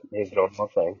 but His normal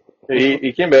thing.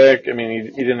 he came back. I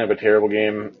mean, he didn't have a terrible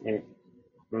game.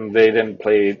 They didn't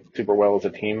play super well as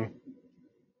a team.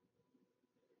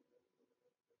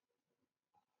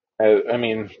 I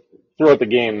mean, throughout the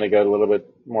game they got a little bit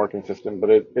more consistent, but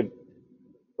it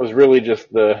was really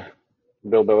just the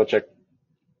Bill Belichick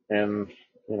and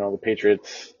the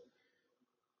Patriots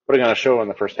putting on a show in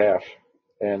the first half,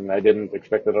 and I didn't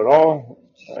expect it at all.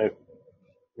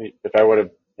 If I would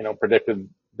have predicted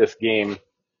this game,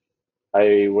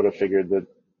 I would have figured that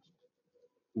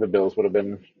the Bills would have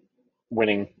been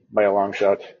winning by a long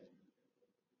shot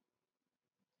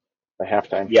at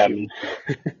halftime. Yeah, Shoot.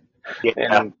 yeah.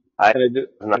 and I it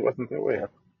wasn't that way.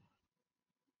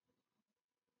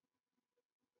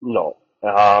 no.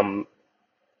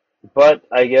 But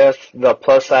I guess the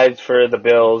plus sides for the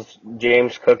Bills,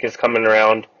 James Cook is coming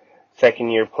around, second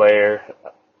year player.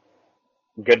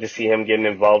 Good to see him getting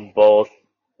involved both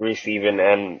receiving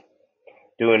and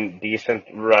doing decent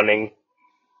running.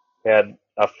 He had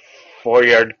a 4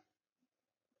 yard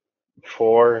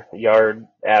 4 yard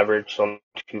average, so not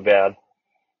too bad.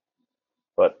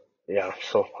 But yeah,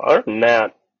 so other than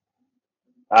that,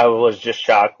 I was just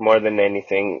shocked more than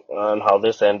anything on how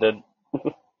this ended.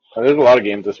 There's a lot of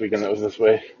games this weekend that was this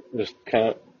way. Just kind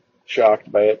of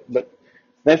shocked by it, but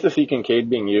nice to see Kincaid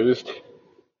being used.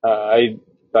 I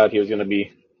thought he was going to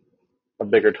be a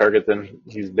bigger target than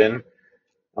he's been.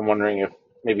 I'm wondering if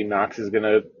maybe Knox is going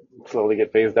to slowly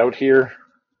get phased out here.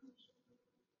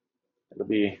 It'll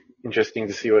be interesting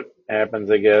to see what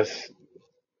happens, I guess,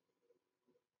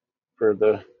 for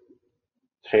the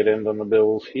tight end on the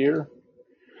Bills here.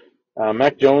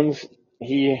 Mac Jones,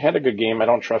 he had a good game. I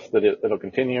don't trust that it'll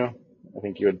continue. I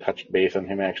think you had touched base on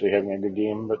him actually having a good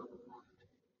game, but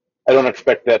I don't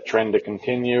expect that trend to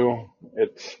continue.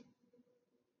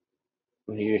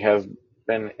 He has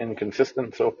been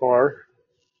inconsistent so far.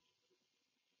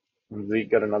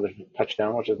 Zeke got another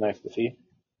touchdown, which is nice to see.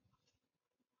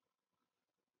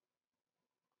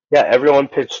 Yeah, everyone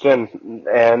pitched in,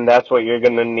 and that's what you're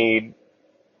going to need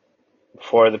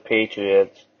for the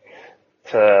Patriots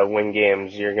to win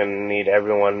games. You're going to need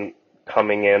everyone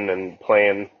coming in and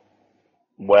playing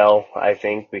well, I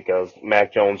think, because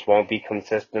Mac Jones won't be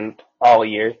consistent all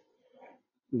year.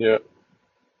 Yeah.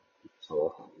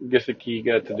 So Gesicki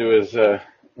got to do his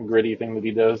gritty thing that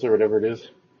he does, or whatever it is.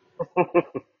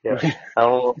 yeah, I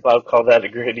don't know if I'll call that a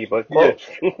gritty, but Yeah,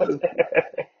 close.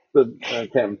 the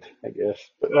attempt, I guess.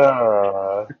 But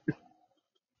uh,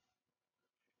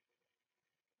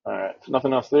 all right, so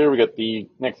nothing else there. We got the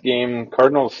next game,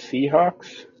 Cardinals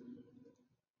Seahawks.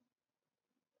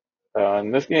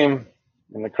 In this game,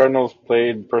 and the Cardinals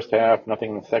played first half,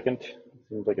 nothing in the second.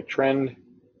 Seems like a trend.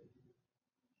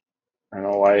 I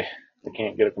don't know why they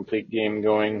can't get a complete game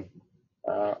going.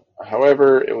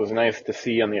 However, it was nice to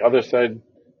see on the other side,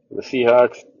 the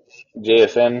Seahawks,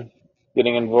 JSN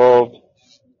getting involved.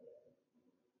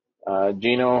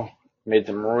 Gino made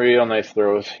some real nice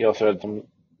throws. He also had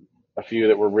a few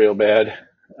that were real bad.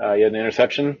 He had an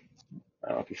interception. I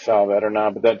don't know if you saw that or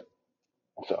not, but that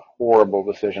was a horrible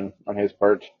decision on his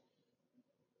part.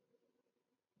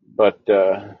 But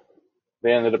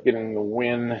they ended up getting the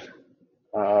win.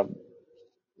 Was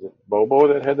it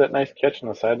Bobo that had that nice catch on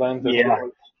the sidelines? I think yeah,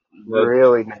 it was.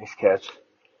 really nice catch.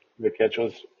 The catch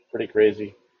was pretty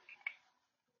crazy.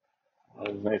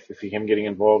 It was nice to see him getting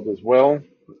involved as well.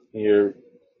 Your,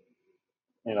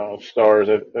 stars.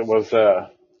 It was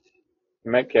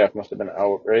Metcalf must have been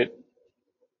out, right?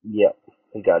 Yeah,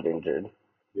 he got injured.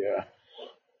 Yeah.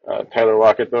 Tyler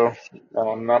Lockett though,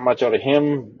 not much out of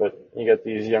him, but you got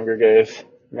these younger guys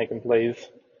making plays.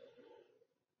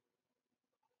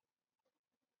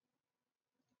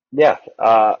 Yeah,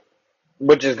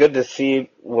 which is good to see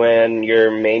when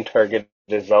your main target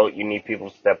is out. You need people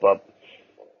to step up.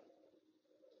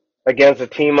 Against a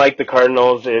team like the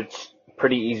Cardinals, it's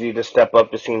pretty easy to step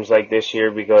up, it seems like this year,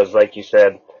 because, like you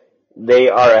said, they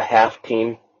are a half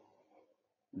team.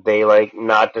 They like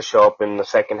not to show up in the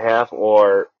second half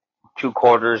or two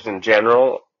quarters in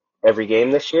general every game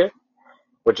this year,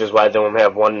 which is why they only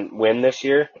have one win this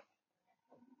year.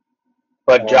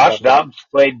 But On Josh top of Dobbs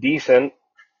played decent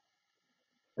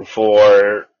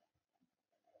for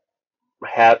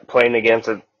playing against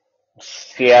a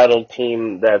Seattle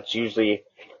team that's usually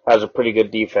has a pretty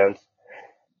good defense.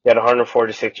 He had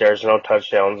 146 yards, no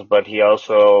touchdowns, but he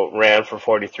also ran for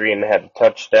 43 and had a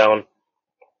touchdown.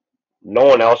 No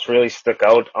one else really stuck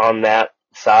out on that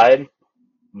side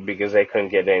because they couldn't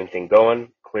get anything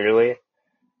going, clearly.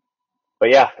 But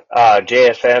yeah,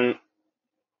 JSN,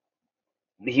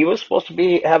 he was supposed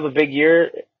to have a big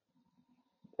year.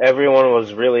 Everyone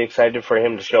was really excited for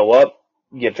him to show up,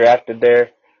 get drafted there,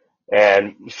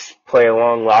 and play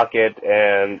along Lockett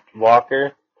and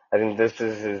Walker. I think this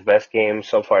is his best game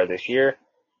so far this year.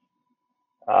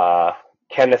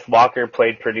 Kenneth Walker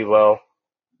played pretty well.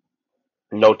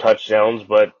 No touchdowns,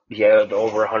 but he had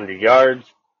over 100 yards.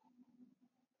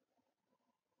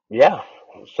 Yeah,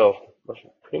 so that's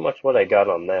pretty much what I got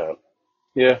on that.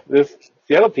 Yeah, this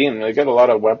Seattle team, they got a lot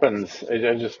of weapons. I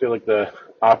just feel like the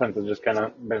offense has just kind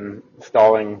of been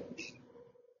stalling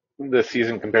this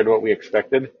season compared to what we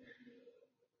expected.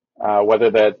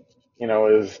 Whether that,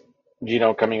 is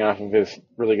Gino coming off of his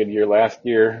really good year last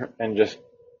year and just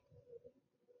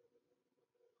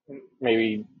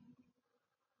maybe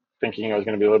thinking it was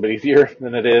going to be a little bit easier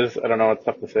than it is. I don't know. It's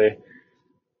tough to say.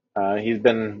 He's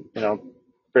been,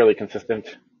 fairly consistent,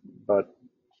 but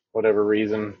whatever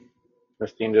reason,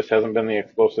 this team just hasn't been the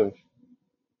explosive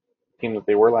team that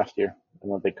they were last year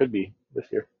and that they could be this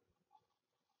year.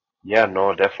 Yeah,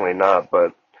 no, definitely not.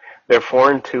 But they're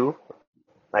 4-2.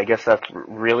 I guess that's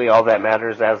really all that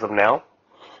matters as of now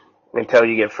until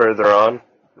you get further on.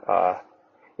 Uh,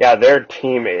 yeah, their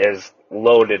team is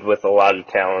loaded with a lot of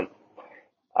talent.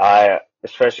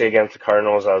 Especially against the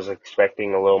Cardinals, I was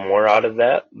expecting a little more out of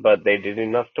that, but they did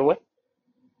enough to win.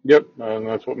 Yep, and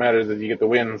that's what matters is you get the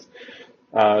wins.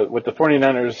 With the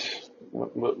 49ers,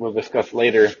 we'll discuss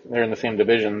later. They're in the same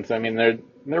divisions. I mean,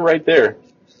 they're right there.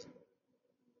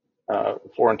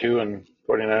 4-2, and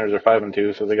 49ers are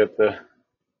 5-2, so they got the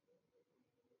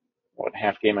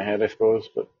half game ahead, I suppose.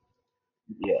 But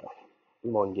Yeah,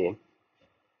 one game.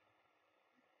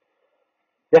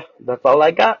 Yeah, that's all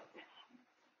I got.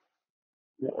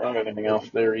 yeah, I don't got anything else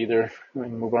there either. We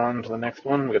can move on to the next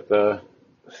one. We got the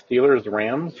Steelers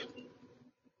Rams.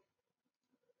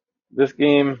 This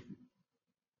game,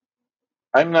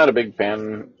 I'm not a big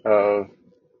fan of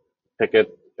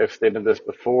Pickett. I've stated this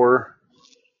before,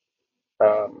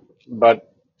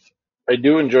 but I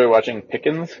do enjoy watching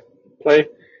Pickens play.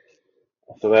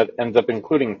 So that ends up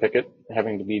including Pickett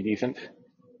having to be decent.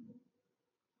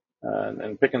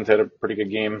 And Pickens had a pretty good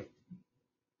game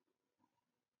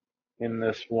in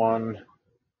this one.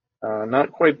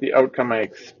 Not quite the outcome I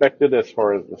expected as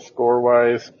far as the score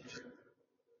wise,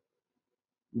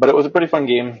 but it was a pretty fun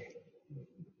game.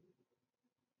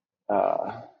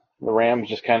 The Rams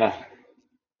just kind of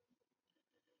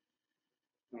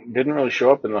didn't really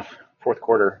show up in the fourth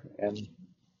quarter, and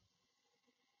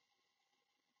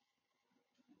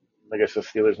I guess the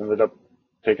Steelers ended up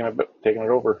taking it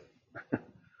over.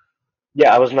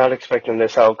 Yeah, I was not expecting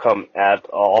this outcome at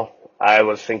all. I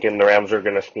was thinking the Rams were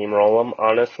going to steamroll them,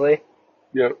 honestly.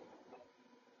 Yep.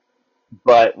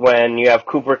 But when you have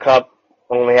Cooper Cup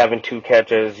only having 2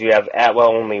 catches, you have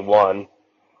Atwell only one,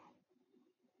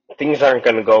 things aren't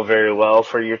going to go very well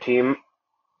for your team.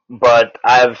 But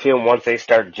I have a feeling once they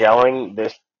start gelling,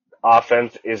 this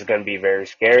offense is going to be very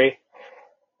scary.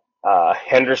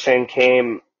 Henderson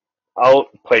came out,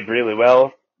 played really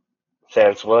well.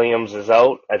 Since Williams is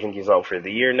out, I think he's out for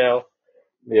the year now.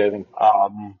 Yeah, I think.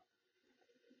 Um,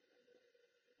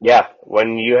 yeah,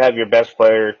 when you have your best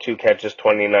player 2 catches,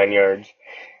 29 yards,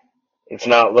 it's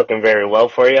not looking very well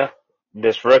for you.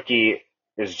 This rookie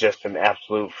is just an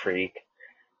absolute freak.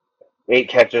 8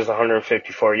 catches,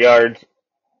 154 yards.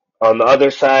 On the other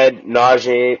side,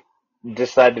 Najee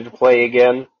decided to play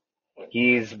again.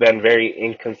 He's been very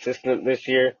inconsistent this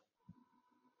year.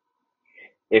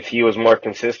 If he was more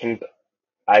consistent,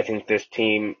 I think this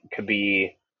team could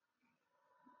be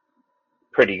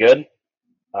pretty good.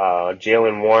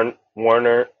 Jalen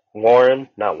Warren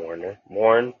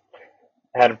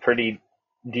had a pretty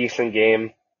decent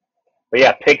game. But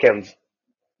yeah, Pickens,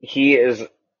 he is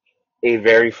a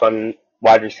very fun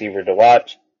wide receiver to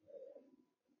watch.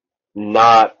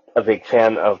 Not a big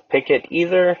fan of Pickett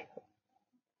either.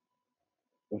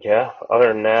 Yeah,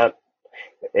 other than that,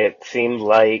 it seemed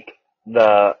like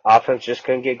the offense just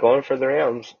couldn't get going for the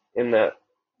Rams. In that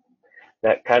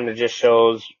kind of just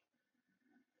shows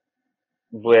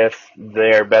with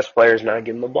their best players not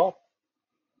getting the ball.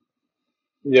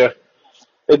 Yeah,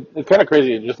 it's kind of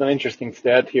crazy. Just an interesting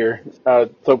stat here.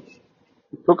 So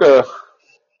Puka,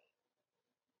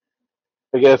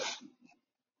 I guess,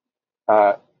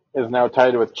 uh, is now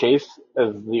tied with Chase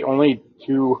as the only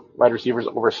two wide receivers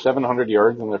over 700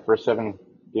 yards in their first 7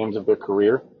 games of their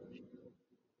career.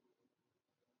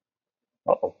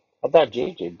 Oh, I thought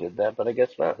JJ did that, but I guess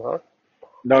not, huh?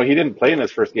 No, he didn't play in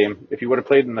his first game. If he would have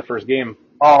played in the first game,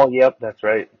 Oh, yep, that's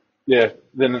right. yeah,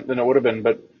 then it would have been.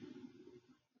 But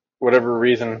whatever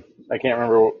reason, I can't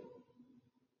remember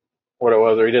what it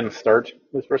was, or he didn't start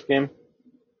his first game,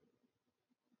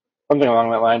 something along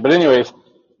that line. But anyways,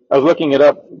 I was looking it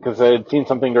up because I had seen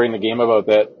something during the game about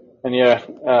that, and yeah,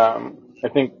 I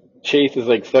think Chase is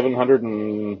like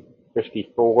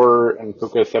 754 and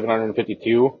Puka is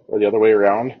 752, or the other way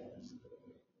around.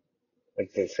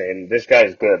 That's insane. This guy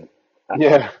is good.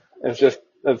 Yeah,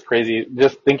 that's crazy.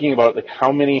 Just thinking about like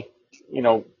how many, you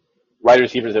know, wide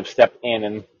receivers have stepped in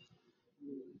and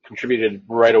contributed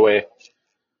right away.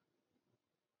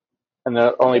 And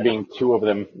there only being two of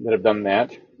them that have done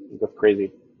that, that's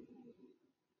crazy.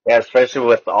 Yeah, especially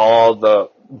with all the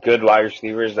good wide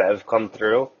receivers that have come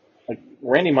through. Like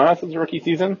Randy Moss's rookie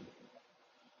season,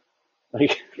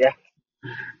 like Yeah,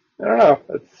 I don't know,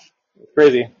 it's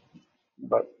crazy,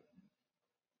 but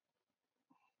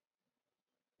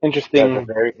that's a interesting.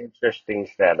 very interesting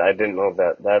stat. I didn't know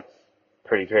that. That's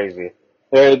pretty crazy.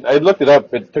 Yeah, I looked it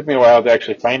up. It took me a while to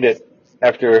actually find it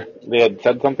after they had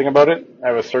said something about it.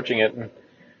 I was searching it, and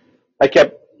I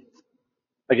kept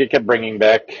like it kept bringing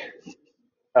back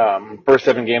first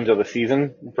 7 games of the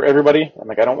season for everybody. I'm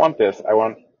like, I don't want this. I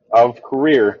want of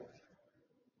career.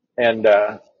 And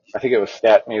I think it was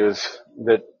Stat News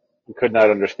that could not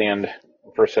understand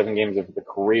the first 7 games of the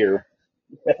career.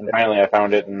 And finally, I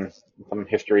found it in some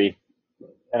history,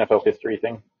 NFL history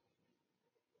thing.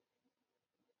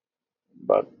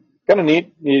 But kind of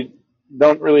neat. You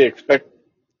don't really expect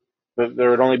that there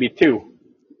would only be two,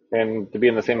 and to be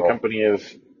in the same Oh, company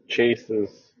as Chase is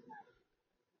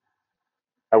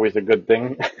always a good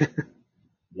thing.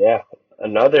 yeah.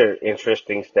 Another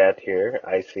interesting stat here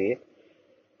I see.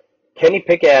 Kenny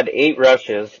Pickett had 8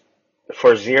 rushes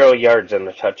for 0 yards and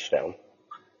a touchdown,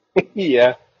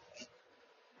 Yeah,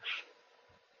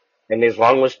 and his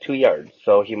long was 2 yards.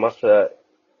 So he must have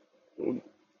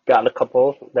got a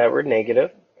couple that were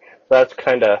negative. So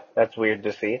that's weird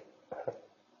to see.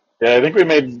 yeah. I think we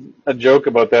made a joke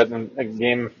about that in a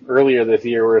game earlier this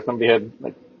year where somebody had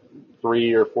like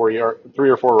 3 or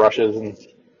 4 rushes and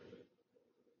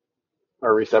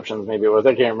or receptions, maybe it was.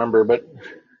 I can't remember, but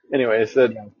anyways,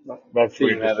 that Yeah, that's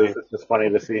seeing weird to that see. is it's just funny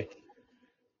to see.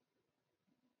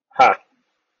 Ha.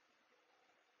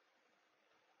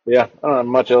 Yeah, I don't have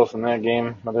much else in that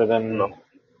game other than No.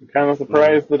 I'm kind of Hmm.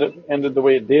 surprised that it ended the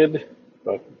way it did,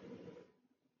 but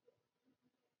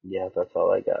Yeah, that's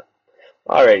all I got.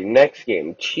 All right, next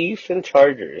game, Chiefs and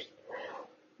Chargers.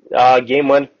 Game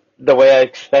went the way I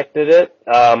expected it.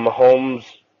 Mahomes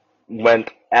went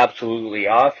absolutely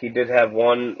off. He did have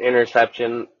one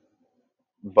interception,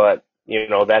 but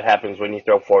that happens when you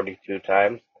throw 42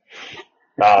 times.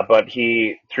 But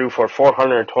he threw for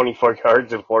 424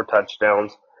 yards and 4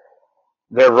 touchdowns.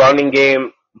 Their running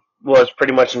game was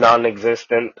pretty much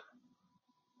non-existent.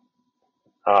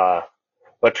 Uh,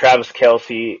 but Travis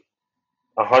Kelce,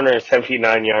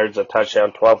 179 yards, a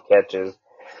touchdown, 12 catches.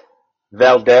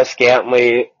 Valdez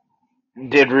Scantling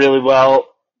did really well.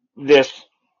 This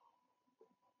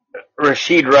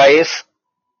Rashid Rice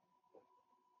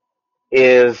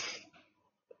is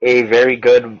a very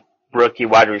good rookie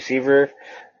wide receiver,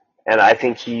 and I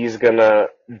think he's gonna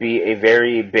be a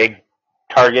very big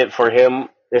target for him,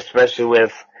 especially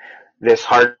with this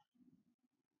hard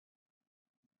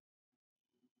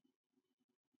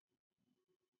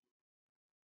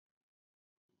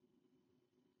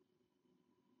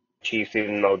Chiefs,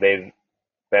 even though they've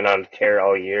been on a tear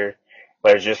all year.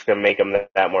 But it's just gonna make them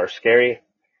that more scary.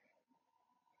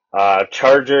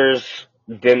 Chargers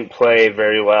didn't play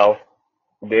very well.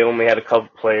 They only had a couple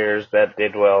players that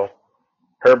did well.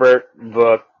 Herbert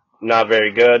looked not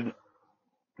very good.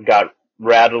 Got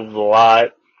rattled a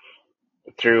lot.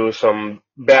 Threw some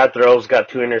bad throws. Got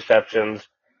 2 interceptions.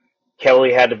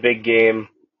 Kelly had a big game,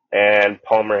 and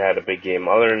Palmer had a big game.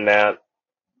 Other than that,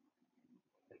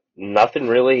 nothing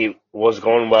really was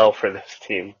going well for this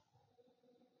team.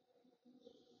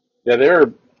 yeah, they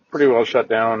were pretty well shut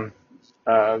down.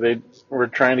 They were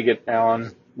trying to get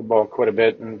Allen the ball quite a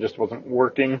bit and it just wasn't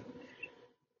working.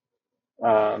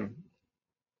 Um,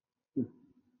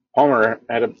 Palmer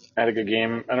had a good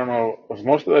game. I don't know, was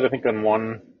most of that I think on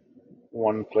one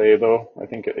play though. I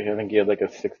think he had like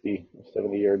a 60,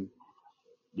 70 yard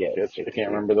Yeah, catch. I can't 60.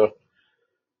 remember though.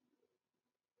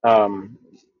 Um,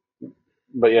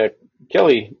 but yeah,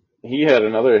 Kelly he had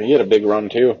a big run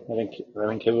too. I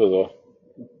think his was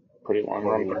a pretty long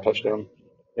run for a 29. touchdown.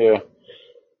 Yeah.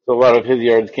 So a lot of his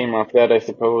yards came off that, I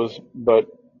suppose. But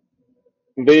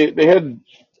they had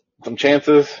some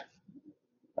chances.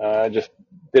 Just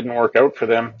didn't work out for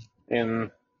them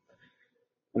in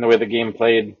the way the game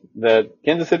played. The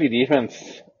Kansas City defense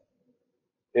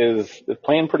is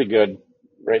playing pretty good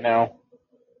right now.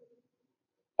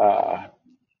 Uh,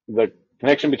 the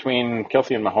connection between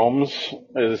Kelsey and Mahomes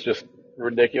is just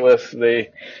ridiculous.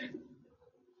 They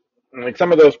like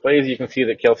some of those plays, you can see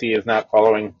that Kelsey is not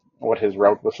following what his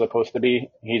route was supposed to be.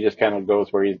 He just kind of goes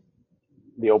where he's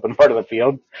the open part of the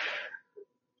field,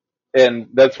 and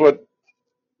that's what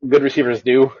good receivers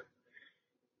do,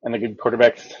 and the good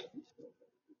quarterbacks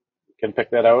can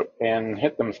pick that out and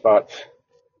hit them spots.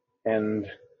 And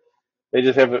they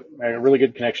just have a really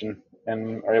good connection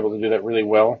and are able to do that really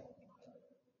well.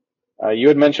 You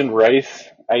had mentioned Rice.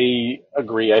 I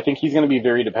agree. I think he's going to be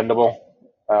very dependable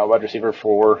wide receiver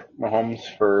for Mahomes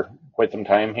for quite some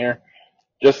time here.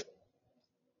 Just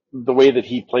the way that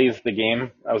he plays the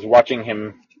game. I was watching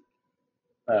him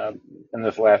uh, in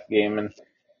this last game, and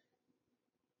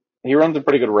he runs a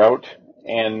pretty good route,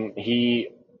 and he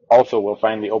also will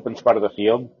find the open spot of the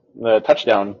field. The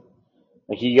touchdown,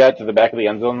 like he got to the back of the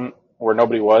end zone where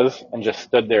nobody was and just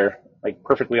stood there, like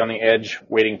perfectly on the edge,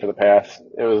 waiting for the pass.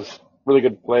 It was really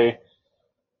good play.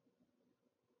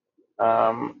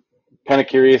 Um, kind of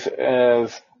curious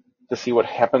as to see what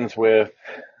happens with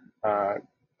uh,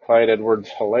 Clyde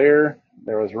Edwards-Helaire.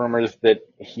 There was rumors that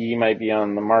he might be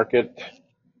on the market.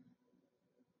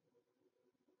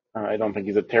 I don't think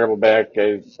he's a terrible back.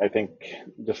 I think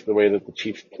just the way that the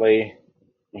Chiefs play,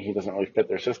 he doesn't really fit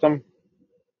their system.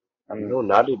 Um, No,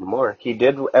 not anymore. He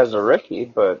did as a rookie,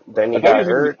 but then I he thought he got was going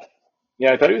to hurt. be,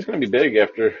 yeah, I thought he was going to be big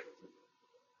after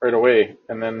right away,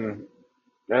 and then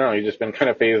I don't know, he's just been kind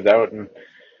of phased out. And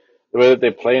the way that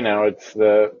they play now, it's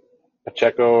the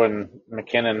Pacheco and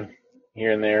McKinnon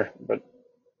here and there, but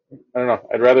I don't know.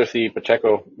 I'd rather see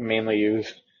Pacheco mainly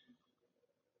used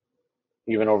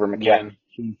even over Yeah, McKinnon.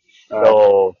 he's Uh,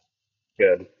 so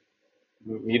good.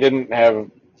 he didn't have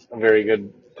a very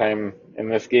good time in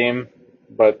this game,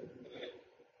 but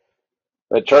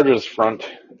the Chargers front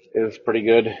is pretty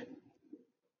good.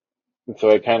 And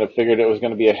so I kind of figured it was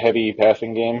going to be a heavy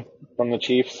passing game from the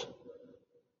Chiefs.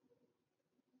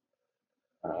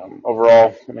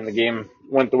 Overall, I mean, the game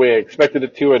went the way I expected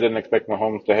it to. I didn't expect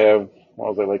Mahomes to have,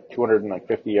 what was it, like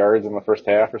 250 yards in the first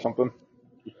half or something.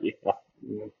 Yeah.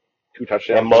 Two And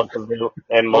touchdowns.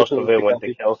 most of it went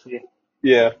to Kelsey.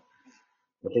 Yeah.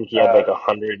 I think he had like Uh,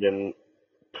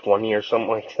 120 or something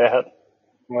like that.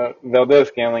 well, Valdez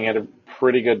Scantling had a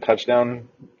pretty good touchdown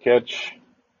catch.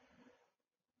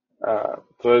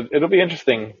 So it'll be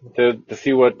interesting to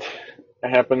see what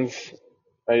happens.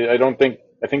 I don't think,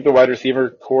 I think the wide receiver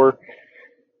core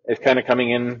is kind of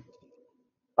coming in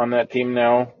on that team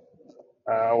now,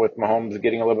 with Mahomes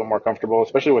getting a little bit more comfortable,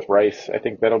 especially with Rice. I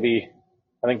think that's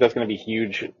going to be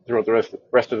huge throughout the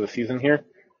rest of the season here.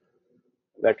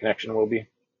 That connection will be,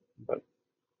 but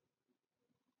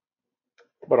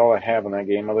about all I have in that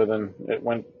game, other than it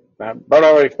went about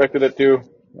how I expected it to.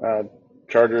 Uh,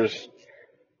 Chargers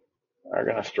are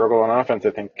going to struggle on offense,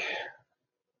 I think.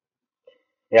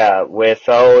 Yeah,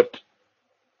 without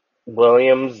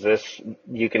Williams, this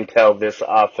you can tell this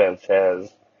offense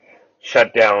has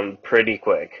shut down pretty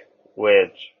quick,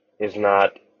 which is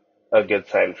not a good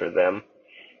sign for them.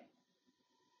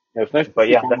 Yeah, it's nice to But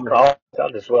see yeah, that's Palmer all I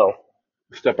got as well.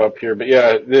 step up here, but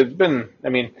yeah, there's been. I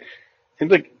mean,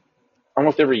 seems like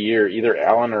almost every year either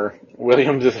Allen or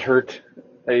Williams is hurt.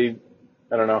 I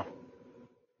don't know.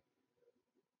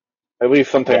 At least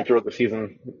Yeah, sometime throughout the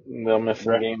season, they'll miss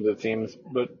some right. games, it seems.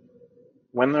 But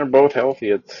when they're both healthy,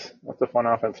 that's a fun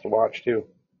offense to watch too.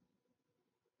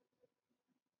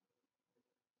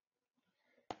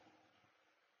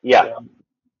 Yeah, Yeah.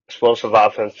 explosive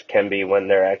offense can be when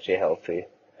they're actually healthy.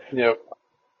 Yep.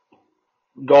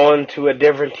 Going to a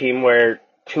different team where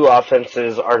two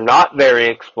offenses are not very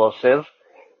explosive,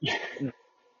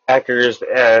 Packers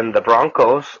and the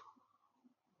Broncos.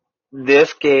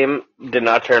 This game did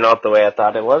not turn out the way I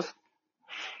thought it was.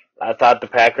 I thought the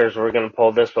Packers were going to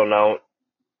pull this one out.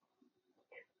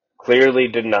 Clearly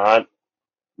did not.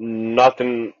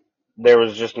 Nothing. There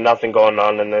was just nothing going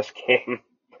on in this game.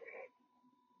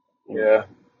 Yeah.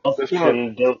 This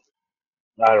one, Austin,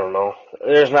 I don't know.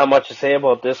 There's not much to say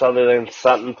about this other than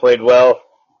Sutton played well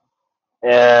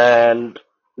and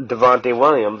Devontae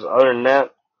Williams. Other than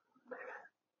that,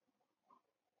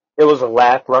 it was a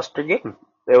lackluster game.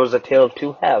 It was a tale of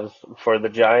two halves for the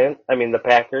Giants. I mean, the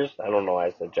Packers. I don't know why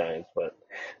I said Giants, but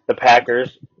the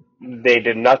Packers. They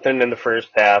did nothing in the first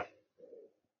half.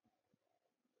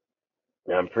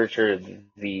 I'm pretty sure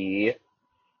the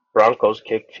Broncos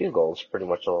kicked field goals pretty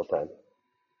much all the time.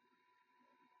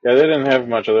 yeah, they didn't have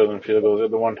much other than field goals. They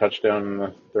had the one touchdown in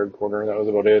the third quarter. That was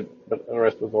about it. But the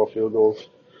rest was all field goals.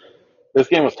 This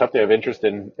game was tough to have interest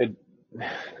in.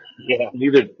 Yeah,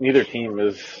 Neither team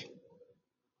is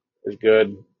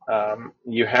good.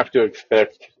 You have to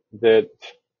expect that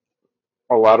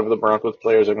a lot of the Broncos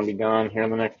players are going to be gone here in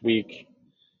the next week,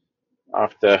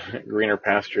 off to greener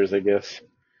pastures, I guess.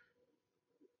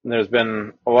 And there's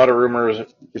been a lot of rumors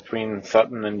between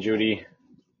Sutton and Judy,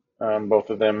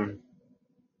 both of them,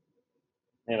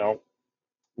 you know,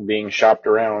 being shopped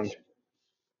around.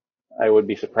 I would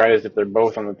be surprised if they're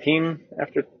both on the team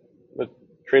after the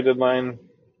trade deadline.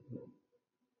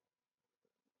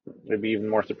 I'd be even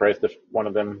more surprised if one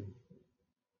of them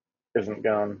isn't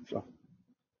gone. So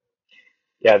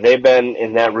Yeah, they've been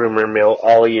in that rumor mill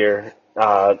all year.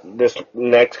 This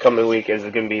next coming week is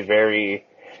going to be very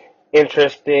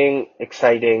interesting,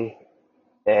 exciting,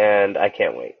 and I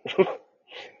can't wait.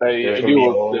 I, There's I going to be do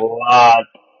a hope that, lot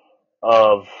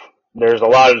of there's a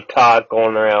lot of talk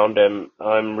going around, and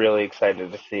I'm really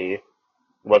excited to see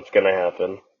what's going to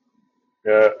happen.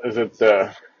 is it,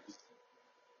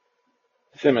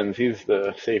 Simmons? He's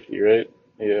the safety, right?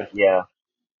 Yeah. Yeah,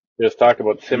 There's talk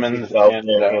about he's Simmons out and,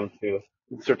 there, him too.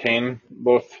 Surtain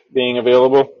both being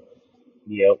available,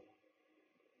 Yep.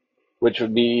 which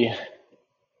would be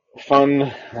fun.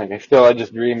 Like, I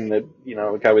just dream that,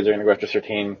 the Cowboys are going to go after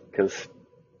Surtain because,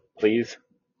 please.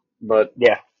 But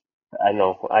Yeah, I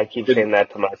know. I keep it, saying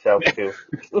that to myself too.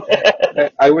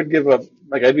 I would give up,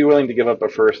 like, I'd be willing to give up a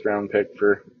first round pick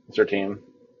for Surtain.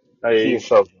 I He's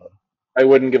so good. I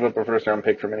wouldn't give up a first round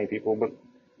pick for many people, but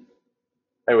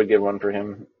I would give one for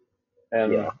him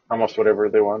and Yeah, almost whatever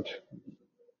they want.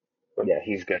 But yeah,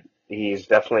 he's good. He's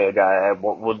definitely a guy I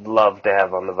would love to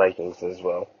have on the Vikings as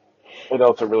well. I'd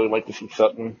also really like to see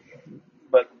Sutton.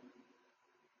 But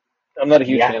I'm not a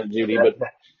huge Yeah, fan of Judy, but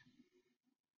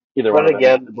either one but of them,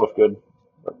 again, they're both good.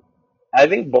 But I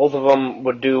think both of them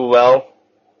would do well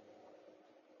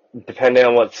depending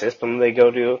on what system they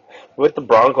go to. With the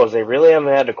Broncos, they really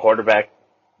haven't had a quarterback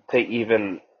to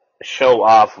even show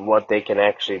off what they can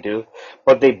actually do.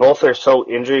 But they both are so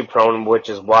injury prone, which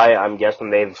is why I'm guessing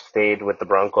they've stayed with the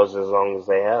Broncos as long as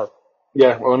they have.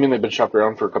 yeah, well, I mean, they've been shopped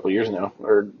around for a couple of years now,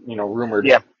 or, rumored a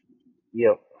Yeah,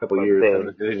 yep. couple of But years,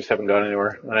 and they just haven't gone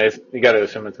anywhere. And you got to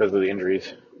assume it's because of the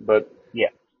injuries. But yeah,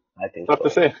 I think tough to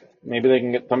so. say.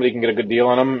 Maybe somebody can get a good deal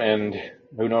on them, and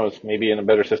who knows? Maybe in a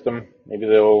better system, maybe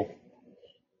they'll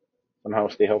somehow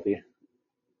stay healthy.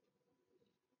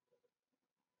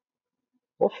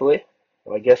 Hopefully.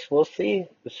 I guess we'll see.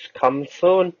 It's coming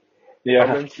soon. Yeah, Coming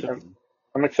I'm, soon.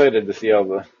 I'm excited to see all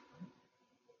the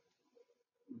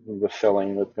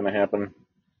selling that's going to happen.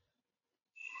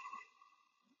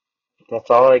 That's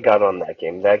all I got on that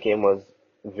game. That game was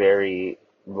very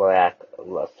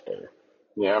lackluster.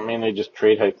 Yeah, mainly just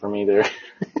trade hype for me there.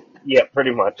 Yeah,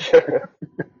 pretty much. I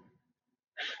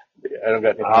don't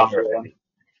got anything else to Alright. add.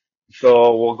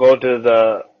 So we'll go to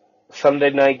the Sunday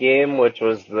night game, which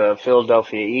was the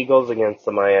Philadelphia Eagles against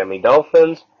the Miami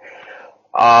Dolphins.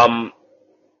 Um,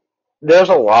 there's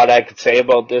a lot I could say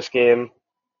about this game.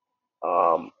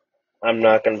 Um, I'm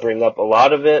not going to bring up a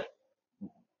lot of it,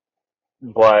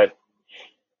 but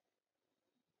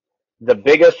the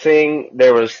biggest thing,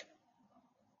 there was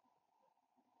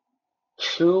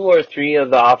two or three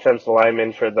of the offensive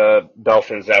linemen for the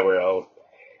Dolphins that were out.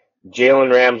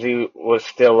 Jalen Ramsey was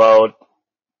still out.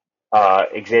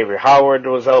 Xavier Howard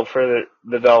was out for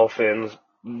the Dolphins.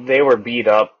 They were beat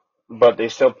up, but they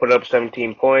still put up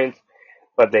 17 points,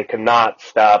 but they could not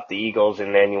stop the Eagles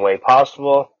in any way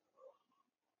possible.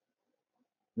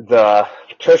 The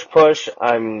tush push,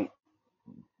 I'm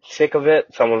sick of it.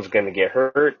 Someone's going to get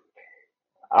hurt.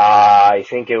 I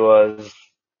think it was,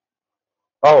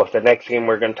 oh, the next game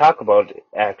we're going to talk about,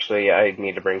 actually, I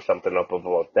need to bring something up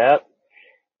about that.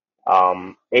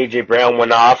 AJ Brown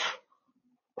went off.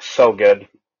 So good.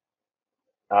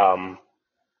 Um,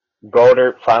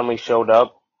 Goddard finally showed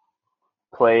up,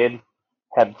 played,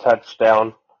 had a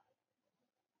touchdown.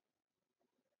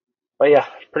 But yeah,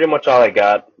 pretty much all I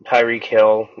got. Tyreek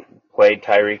Hill played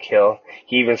Tyreek Hill.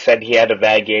 He even said he had a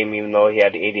bad game even though he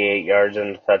had 88 yards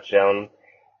and a touchdown.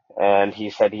 And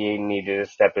he said he needed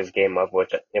to step his game up,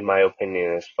 which in my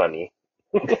opinion is funny.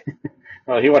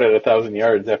 Well, he wanted 1,000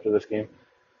 yards after this game.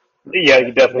 Yeah,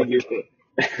 he I think definitely he's, did.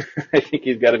 I think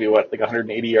he's got to be what, like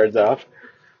 180 yards off.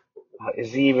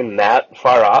 Is he even that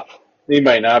far off? He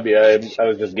might not be. I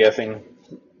was just guessing.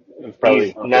 It's He's probably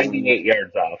within 98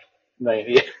 yards off.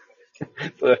 90.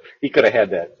 So he could have had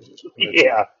that.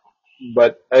 Yeah.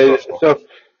 But so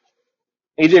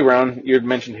AJ Brown, you had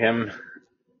mentioned him.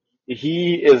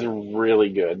 He is really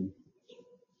good.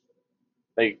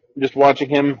 Like just watching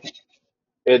him,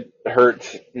 it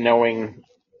hurts knowing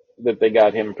that they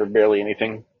got him for barely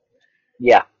anything.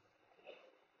 Yeah.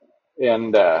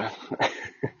 And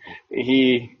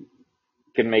he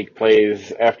can make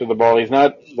plays after the ball. He's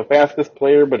not the fastest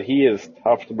player, but he is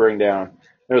tough to bring down.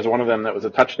 There was one of them that was a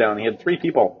touchdown. He had three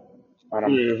people on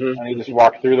him, hmm and he just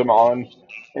walked through them all and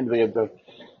into the end zone.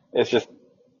 It's just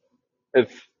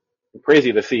it's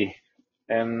crazy to see,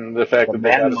 and the fact The that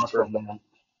they got man him muscle, for man.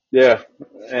 yeah,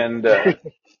 and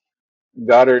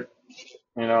Goddard,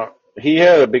 he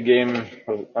had a big game.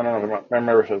 I don't know. I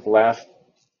remember if it was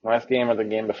last game or the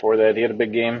game before that. He had a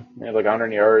big game. He had like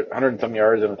 100 yards, 100 and some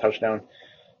yards and a touchdown.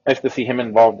 Nice to see him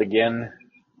involved again,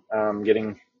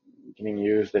 getting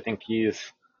used. I think he's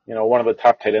one of the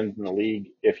top tight ends in the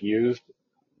league if used.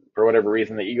 For whatever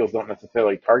reason, the Eagles don't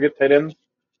necessarily target tight ends,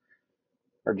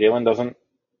 or Jalen doesn't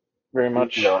very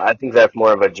much. No, I think that's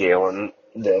more of a Jalen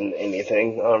than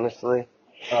anything, honestly.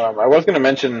 I was going to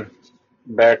mention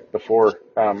back before,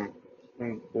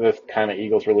 this kind of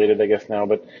Eagles related, I guess now,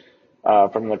 but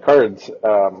from the Cards,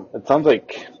 it sounds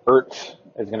like Ertz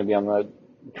is going to be on the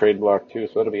trade block too,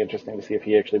 so it'll be interesting to see if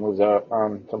he actually moves out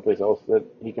on someplace else that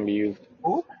he can be used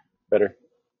Who? better.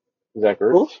 Zach Who?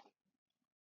 Ertz,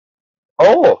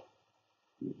 Oh,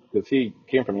 because he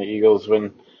came from the Eagles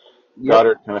when yep.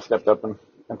 Goddard kind of stepped up and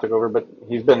took over, but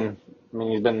he's been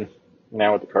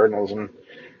now with the Cardinals, and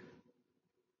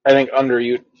I think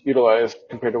underutilized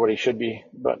compared to what he should be,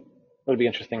 but it'll be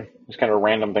interesting. Just kind of a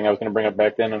random thing I was going to bring up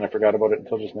back then, and I forgot about it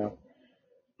until just now.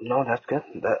 No, that's good.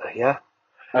 Yeah.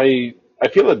 I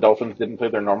feel the Dolphins didn't play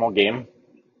their normal game.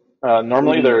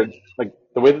 Normally, they're like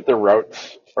the way that their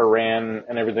routes are ran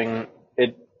and everything.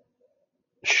 It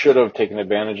should have taken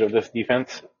advantage of this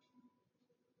defense.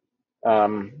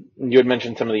 You had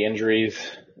mentioned some of the injuries.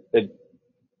 It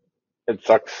it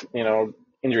sucks.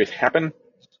 Injuries happen.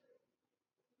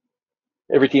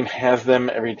 Every team has them.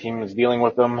 Every team is dealing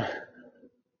with them.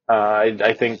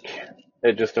 I think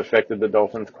it just affected the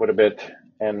Dolphins quite a bit,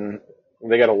 and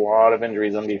they got a lot of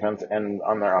injuries on defense and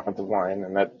on their offensive line,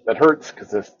 and that hurts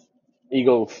because this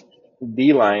Eagles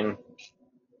D line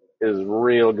is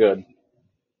real good,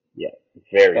 Yeah.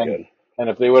 Very and good. and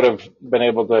if they would have been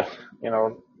able to,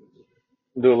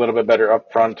 do a little bit better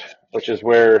up front, which is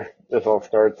where this all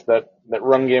starts. That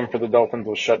run game for the Dolphins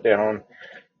was shut down.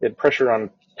 They had pressure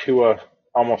on Tua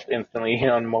almost instantly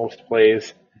on most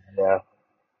plays, Yeah.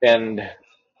 and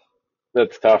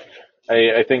that's tough.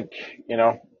 I think,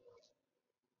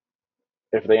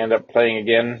 if they end up playing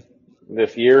again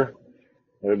this year,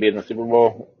 it would be in the Super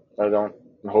Bowl. I don't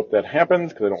hope that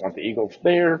happens because I don't want the Eagles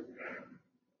there,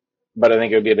 but I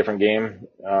think it would be a different game.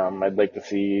 I'd like to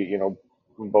see,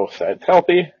 both sides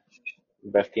healthy,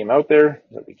 best team out there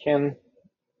that we can,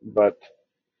 but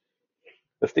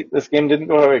this game didn't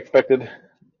go how I expected.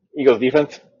 Eagles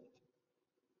defense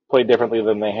played differently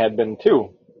than they had been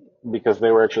too, because they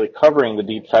were actually covering the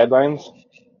deep sidelines,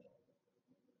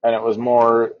 and it was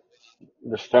more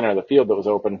the center of the field that was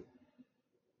open.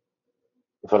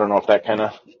 So I don't know if that kind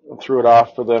of threw it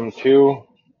off for them too,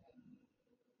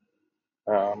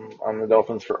 on the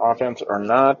Dolphins for offense or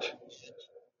not.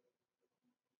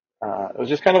 It was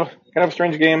just kind of a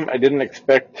strange game. I didn't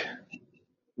expect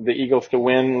the Eagles to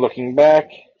win. Looking back,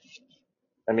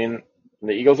 I mean,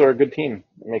 the Eagles are a good team.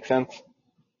 It makes sense.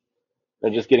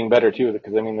 They're just getting better too,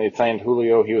 because they signed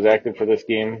Julio. He was active for this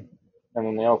game, and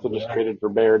then they also just Yeah. traded for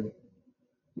Baird.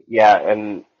 Yeah,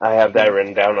 and I have that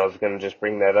written down. I was going to just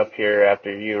bring that up here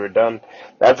after you were done.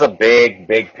 That's a big,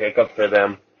 big pickup for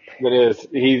them. That is,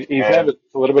 he's had And,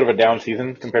 a little bit of a down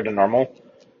season compared to normal,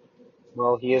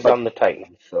 well, he is but on the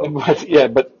Titans, so. but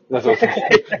that's what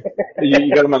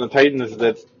you got him on the Titans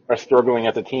that are struggling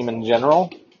as a team in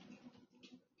general.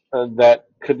 That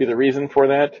could be the reason for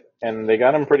that, and they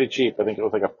got him pretty cheap. I think it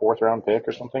was like a fourth round pick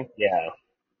or something. Yeah,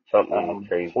 something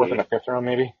Fourth and crazy. a fifth round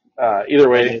maybe. Either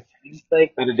And way, it seems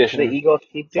like that the addition Eagles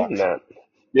keep doing sucks. that.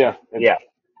 Yeah, Yeah,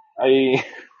 I,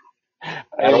 I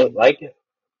I. don't like it.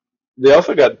 They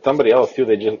also got somebody else too.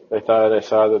 They thought I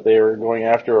saw that they were going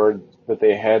after, or that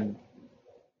they had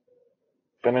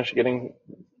finished getting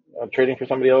trading for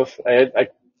somebody else. I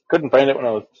couldn't find it when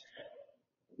I was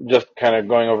just kind of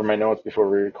going over my notes before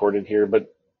we recorded here,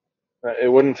 but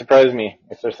it wouldn't surprise me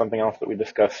if there's something else that we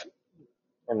discuss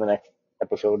in the next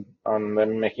episode on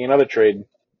them making another trade.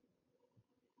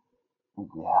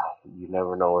 Yeah, you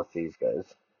never know with these guys.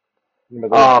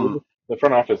 But Um, the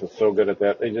front office is so good at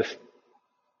that. They just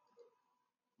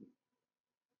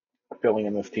filling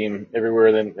in this team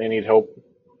everywhere they need help.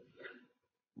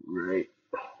 right.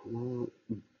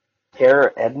 Terrell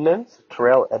Edmonds,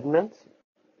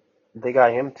 they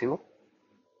got him too.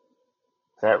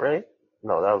 Is that right?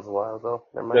 No, that was a while ago.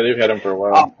 Never Yeah, mind. they've had him for a Um,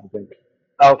 while, I think.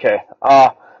 okay.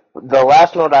 The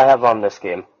last note I have on this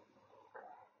game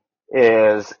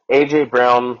is AJ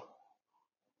Brown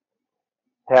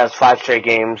has 5 straight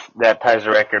games that ties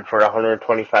the record for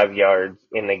 125 yards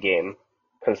in a game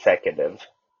consecutive,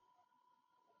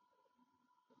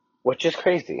 which is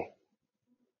crazy.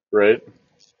 Right?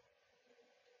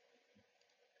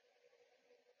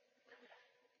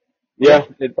 Yeah,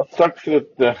 Yeah. it sucks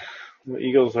that the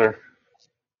Eagles are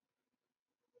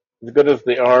as good as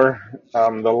they are.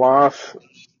 The loss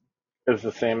is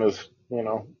the same as,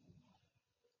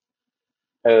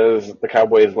 as the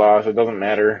Cowboys loss. It doesn't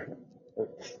matter.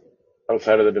 It's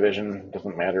outside of the division. It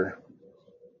doesn't matter.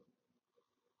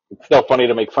 It's still funny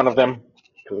to make fun of them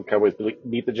because the Cowboys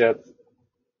beat the Jets.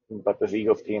 But this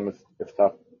Eagles team is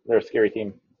tough. They're a scary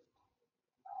team.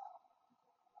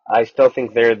 I still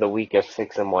think they're the weakest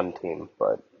 6-1 team,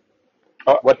 but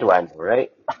Oh, what do I know,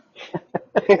 right?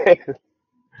 I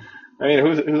mean,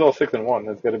 who's all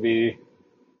 6-1? It's got to be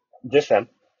Just them.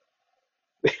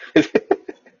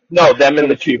 No, them and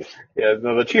the the Chiefs. Chiefs. Yeah,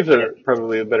 no, the Chiefs Yeah. are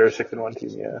probably a better 6-1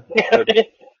 team. Yeah, but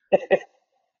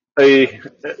they,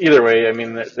 either way, I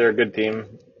mean, they're a good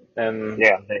team, and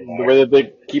Yeah, they the are. way that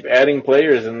they keep adding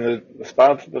players and the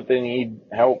spots that they need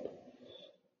help,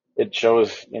 it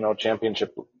shows,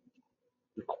 championship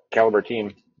caliber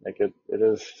team. Like it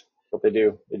is what they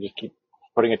do. They just keep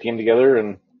putting a team together,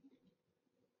 and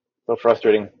so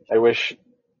frustrating. I wish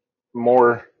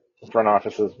more front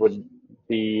offices would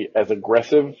be as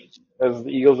aggressive as the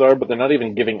Eagles are, but they're not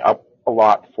even giving up a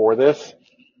lot for this.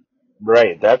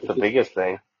 Right, that's the It's just, biggest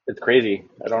thing. it's crazy.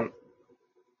 I don't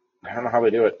know how they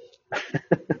do it.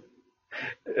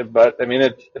 But I mean,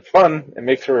 it's fun. It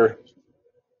makes for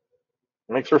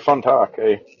fun talk.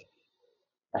 I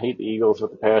hate the Eagles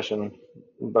with a passion,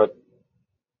 but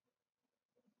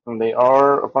they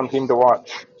are a fun team to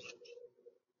watch.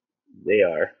 They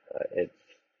are.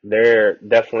 They're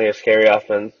definitely a scary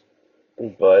offense,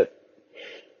 but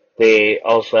they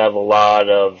also have a lot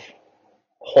of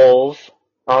holes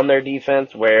on their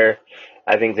defense where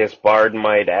I think this Bard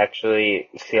might actually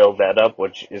seal that up,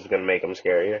 which is going to make them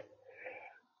scarier.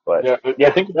 But Yeah, I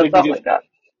yeah, think if they that's can all I get got.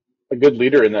 a good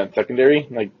leader in that secondary,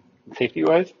 like safety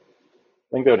wise, I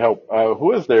think that would help.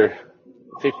 Who is their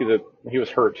safety that he was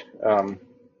hurt?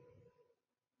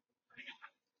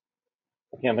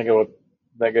 I can't think of what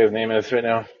that guy's name is right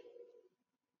now.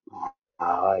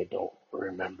 I don't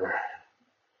remember.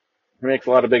 He makes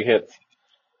a lot of big hits,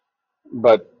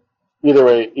 but either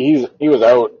way, he was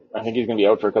out. I think he's going to be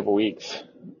out for a couple weeks.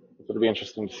 So it'll be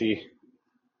interesting to see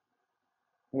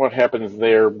what happens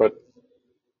there. But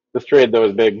this trade though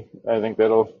is big. I think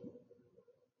that'll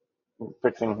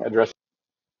address.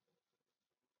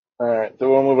 All right, so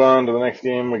we'll move on to the next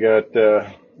game. We got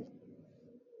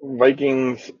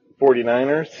Vikings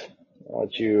 49ers. I'll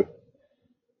let you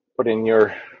put in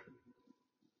your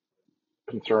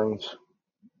concerns.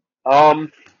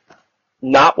 Um,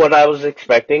 Not what I was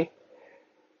expecting.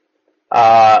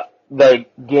 The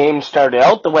game started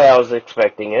out the way I was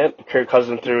expecting it. Kirk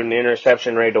Cousins threw an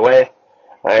interception right away,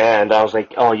 and I was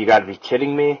like, "Oh, you got to be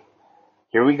kidding me!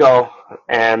 Here we go!"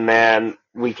 And then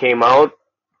we came out,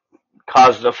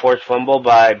 caused a forced fumble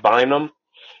by Bynum.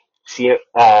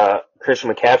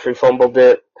 Christian McCaffrey fumbled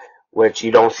it, which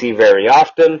you don't see very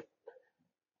often,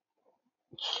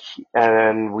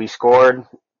 and we scored,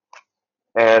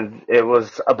 and it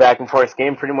was a back and forth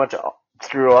game pretty much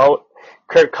throughout.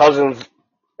 Kirk Cousins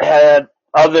had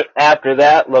after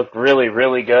that looked really,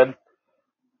 really good.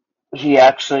 He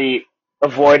actually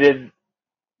avoided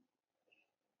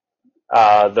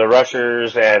the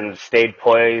rushers and stayed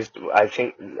poised.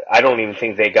 I don't even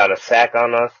think they got a sack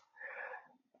on us.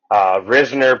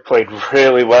 Risner played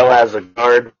really well as a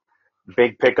guard.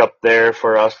 Big pickup there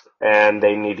for us, and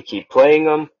they need to keep playing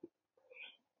him.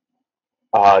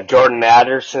 Jordan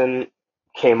Addison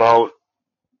came out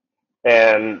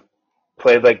and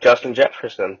played like Justin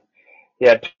Jefferson. He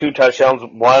had 2 touchdowns.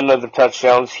 One of the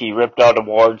touchdowns he ripped out of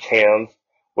Ward's hands,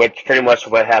 which pretty much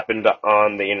what happened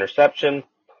on the interception.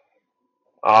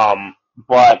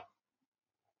 But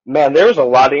man, there was a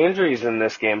lot of injuries in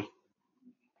this game.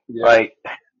 Yeah. Like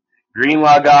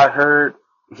Greenlaw got hurt.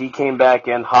 He came back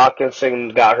in. Hawkinson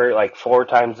got hurt like 4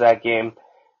 times that game.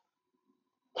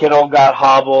 Kittle got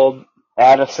hobbled.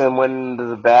 Addison went into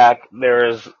the back. There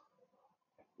was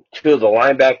 2 of the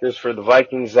linebackers for the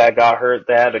Vikings that got hurt.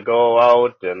 They had to go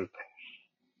out, and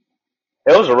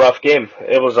it was a rough game.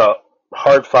 It was a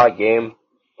hard-fought game.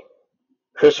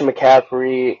 Christian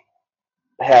McCaffrey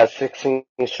has 16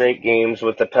 straight games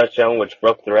with a touchdown, which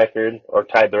broke the record or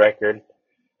tied the record.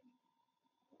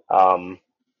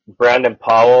 Brandon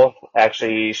Powell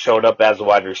actually showed up as a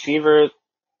wide receiver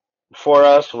for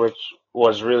us, which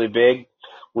was really big.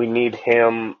 We need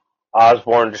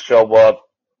Osborne, to show up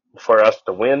for us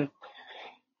to win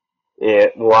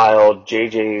while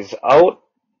JJ's out.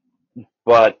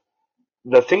 But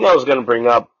the thing I was going to bring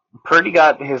up, Purdy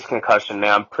got his concussion.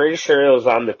 Now, I'm pretty sure it was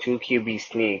on the 2 QB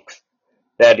sneaks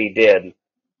that he did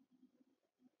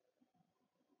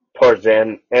towards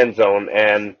the end zone,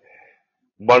 and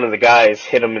one of the guys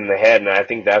hit him in the head, and I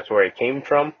think that's where it came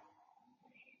from.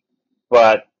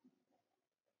 But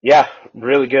yeah,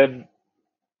 really good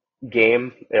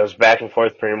game. It was back and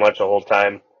forth pretty much the whole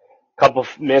time. Couple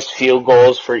missed field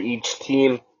goals for each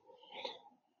team.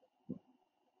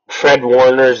 Fred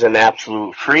Warner's an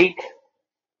absolute freak.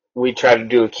 We tried to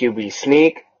do a QB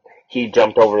sneak. He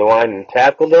jumped over the line and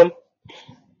tackled him.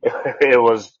 It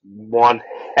was one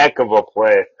heck of a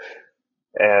play.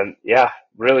 And yeah,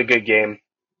 really good game.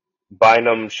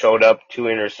 Bynum showed up, 2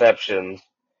 interceptions.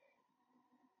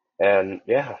 And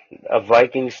yeah, a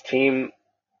Vikings team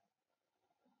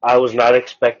I was not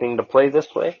expecting to play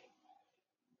this way.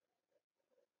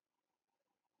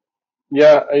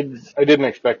 Yeah, I didn't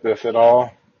expect this at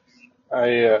all.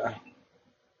 I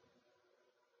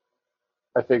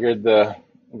I figured the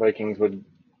Vikings would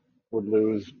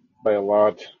lose by a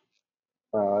lot.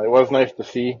 It was nice to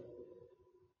see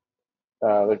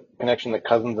the connection that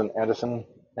Cousins and Edison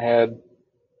had.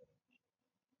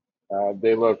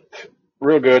 They looked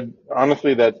real good.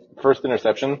 Honestly, that first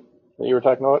interception that you were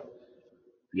talking about,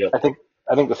 Yep. I think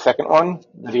I think the second one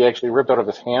that he actually ripped out of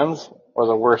his hands was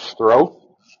a worse throw.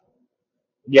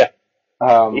 Yeah.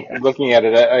 Yeah. Looking at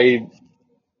it,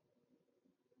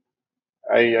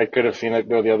 I could have seen it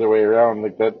go the other way around,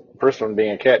 like that first one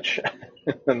being a catch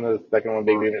and the second one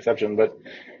being the interception. But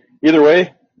either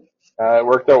way, it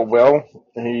worked out well.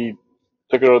 He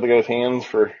took it out of the guy's hands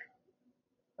for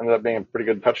ended up being a pretty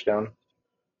good touchdown.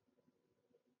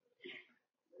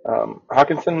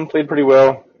 Hawkinson played pretty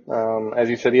well. As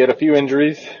you said, he had a few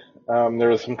injuries. There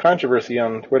was some controversy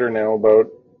on Twitter now about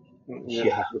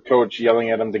Yeah. the coach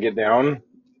yelling at him to get down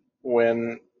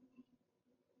when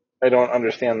I don't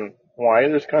understand why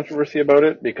there's controversy about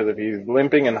it, because if he's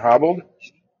limping and hobbled,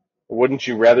 wouldn't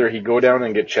you rather he go down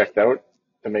and get checked out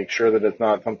to make sure that it's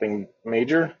not something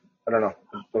major? I don't know.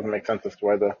 It doesn't make sense as to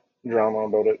why the drama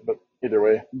about it, but either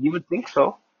way. You would think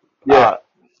so. Yeah, Uh,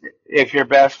 if your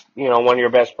best, one of your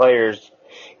best players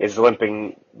is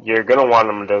limping, you're gonna want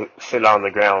him to sit on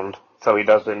the ground so he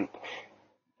doesn't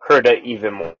hurt it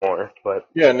even more.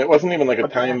 yeah, and it wasn't even like a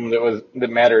But time that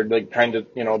mattered, like trying to,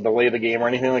 delay the game or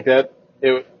anything like that.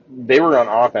 They were on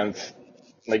offense,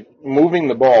 like moving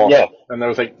the ball, yeah, and there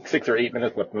was like 6 or 8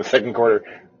 minutes left in the second quarter.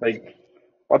 Like,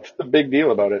 what's the big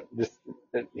deal about it? Just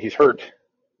he's hurt,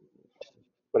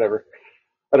 whatever.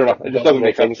 I don't know. It it just doesn't doesn't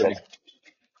make make any sense to me. sense.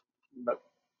 But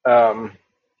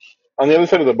on the other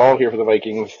side of the ball here for the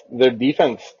Vikings, their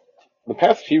defense, the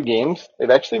past few games, they've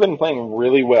actually been playing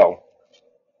really well.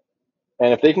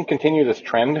 And if they can continue this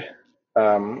trend,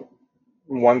 um,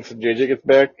 once JJ gets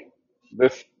back,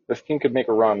 this team could make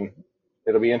a run.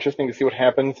 It'll be interesting to see what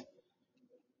happens.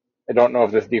 I don't know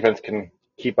if this defense can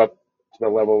keep up to the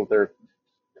level they're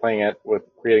playing at with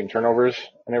creating turnovers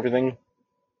and everything.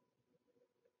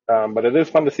 But it is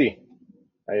fun to see.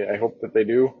 I hope that they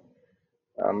do.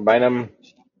 Bynum,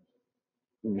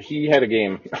 he had a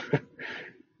game.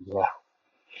 Yeah.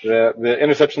 The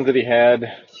interceptions that he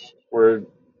had were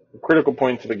critical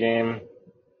points of the game.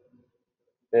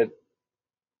 It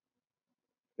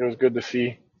it was good to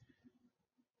see.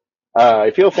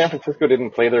 I feel San Francisco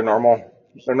didn't play their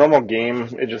normal game.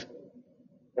 It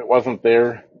wasn't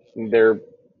there. Their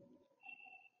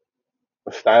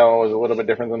style was a little bit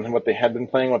different than what they had been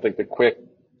playing with, like the quick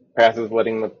passes,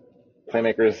 letting the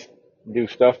playmakers do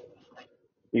stuff.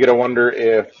 You gotta wonder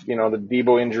if the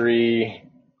Debo injury,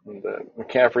 the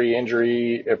McCaffrey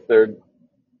injury, if they're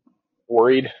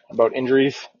worried about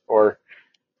injuries or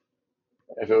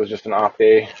if it was just an off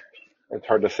day. It's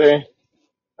hard to say.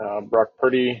 Brock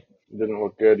Purdy didn't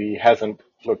look good. He hasn't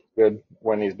looked good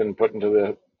when he's been put into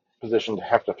the position to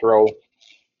have to throw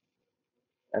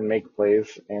and make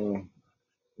plays and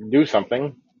do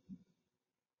something.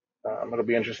 It'll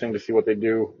be interesting to see what they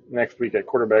do next week at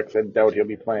quarterbacks. I doubt he'll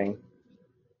be playing.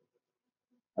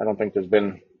 I don't think there's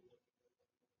been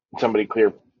somebody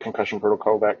clear concussion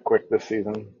protocol that quick this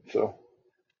season. So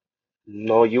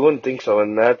No, you wouldn't think so,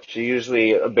 and that's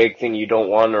usually a big thing you don't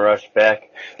want to rush back.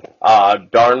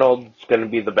 Darnold's going to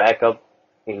be the backup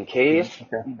in case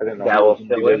okay, I didn't know he that was will going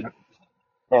to be fill in,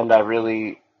 there. and I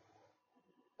really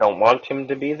don't want him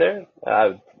to be there.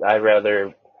 I'd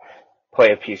rather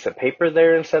play a piece of paper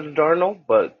there instead of Darnold,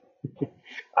 but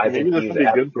I Maybe think this he's will be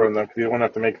good for absolutely. him though, because you won't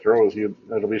have to make throws.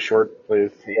 It'll be short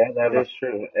plays. Yeah, I don't that know. is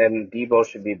true. And Debo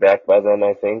should be back by then,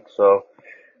 I think. So,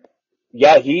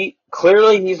 yeah,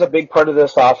 he's a big part of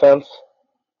this offense.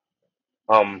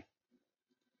 Um,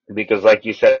 because like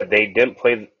you said, they didn't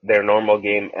play their normal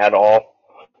game at all.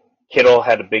 Kittle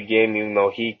had a big game, even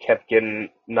though he kept getting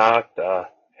knocked.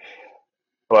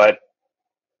 But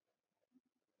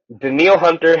Daniil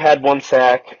Hunter had 1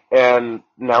 sack, and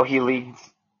now he leads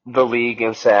the league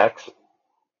in sacks,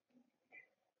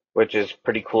 which is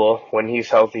pretty cool. When he's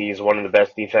healthy, he's one of the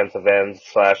best defensive ends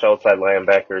slash outside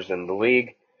linebackers in the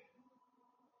league.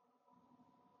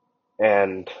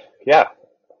 And yeah,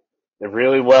 a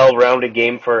really well-rounded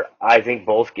game for I think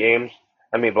both games.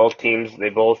 I mean, both teams. They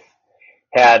both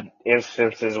had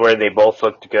instances where they both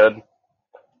looked good.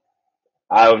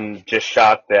 I'm just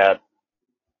shocked that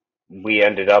we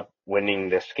ended up winning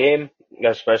this game,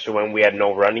 especially when we had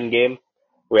no running game.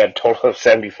 We had a total of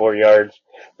 74 yards.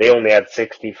 They only had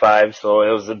 65, so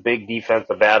it was a big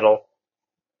defensive battle.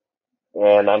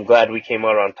 And I'm glad we came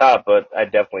out on top, but I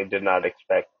definitely did not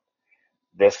expect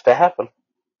this to happen.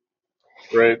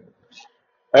 Right.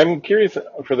 I'm curious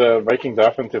for the Vikings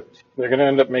offense if they're going to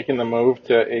end up making the move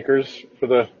to Akers for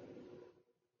the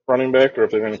running back, or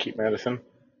if they're going to keep Madison.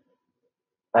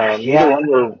 Neither Yeah. one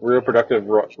were real productive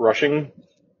rushing,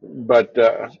 but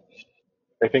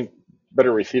I think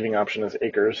better receiving option is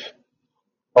Akers.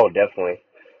 Oh, definitely.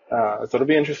 So it'll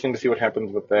be interesting to see what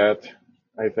happens with that.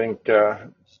 I think I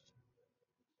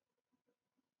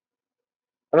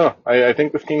don't know. I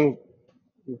think this team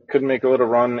could make a little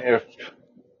run if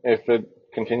it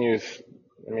continues.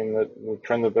 I mean, the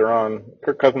trend that they're on.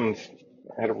 Kirk Cousins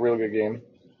had a real good game.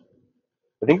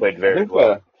 I think Played I very think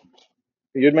well.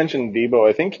 you had mentioned Debo.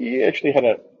 I think he actually had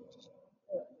a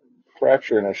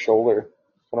fracture in his shoulder.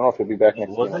 I don't know if he'll be back It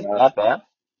next game or wasn't not. that bad.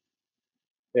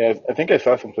 Yeah, I think I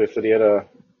saw someplace that he had a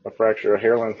fracture, a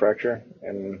hairline fracture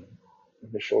in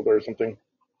his shoulder or something.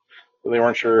 So they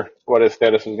weren't sure what his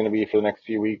status was going to be for the next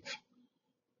few weeks.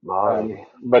 Alrighty.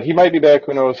 But he might be back.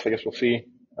 Who knows? I guess we'll see.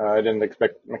 I didn't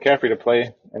expect McCaffrey to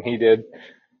play, and he did.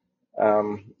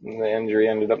 The injury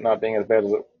ended up not being as bad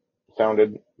as it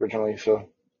sounded originally. So,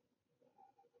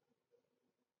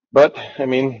 but I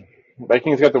mean,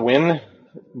 Vikings got the win.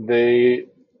 They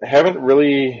haven't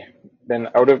really been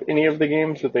out of any of the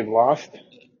games that they've lost.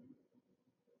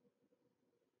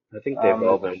 I think they've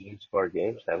all Um, been one-score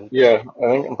games, haven't they? yeah,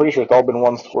 I'm pretty sure it's all been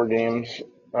one-score games.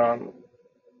 Um,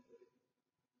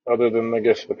 other than I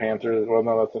guess the Panthers. Well,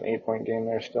 no, that's an 8-point game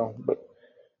there still. But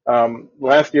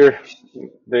last year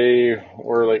they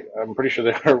were like, I'm pretty sure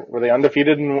were they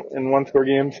undefeated in one-score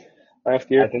games last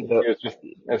I year. think the It's just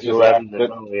the 11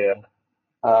 opposite. oh yeah.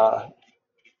 Uh,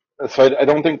 so I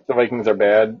don't think the Vikings are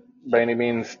bad by any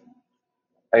means.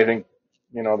 I think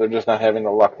they're just not having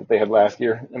the luck that they had last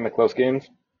year in the close games.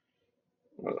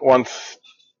 Once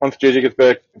once JJ gets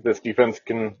back, if this defense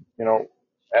can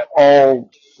at all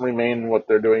remain what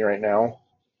they're doing right now,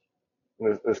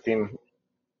 this team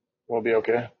will be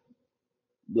okay.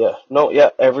 Yeah. No, yeah,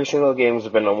 every single game's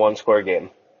been a one-score game.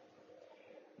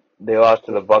 They lost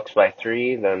to the Bucks by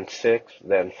 3, then 6,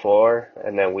 then 4,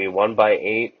 and then we won by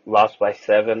 8, lost by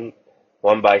 7,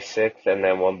 won by 6, and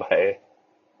then won by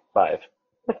 5.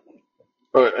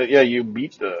 But yeah, you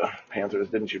beat the Panthers,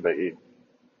 didn't you? By 8.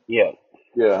 Yeah.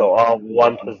 Yeah, So all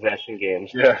one possession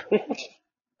games. yeah.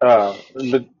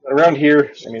 But around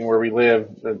here, I mean, where we live,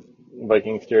 the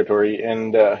Vikings territory,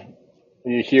 and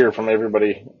you hear from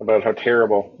everybody about how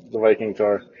terrible the Vikings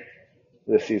are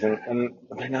this season, and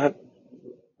they're not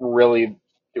really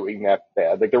doing that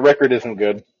bad. Like the record isn't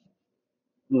good,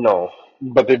 No.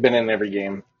 but they've been in every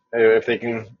game. If they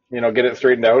can, get it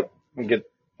straightened out and get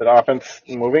that offense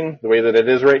moving the way that it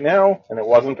is right now, and it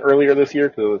wasn't earlier this year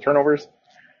because of the turnovers,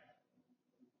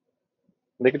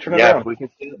 they could turn it Yeah, around. if we can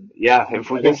if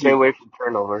we I can think stay away from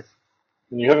turnovers.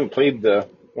 you haven't played the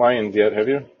Lions yet, have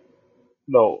you?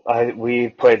 No, we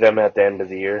played them at the end of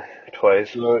the year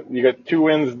twice. So you got 2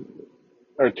 wins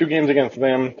or 2 games against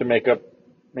them to make up,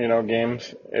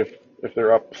 games if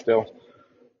they're up still.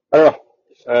 I don't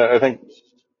know. I think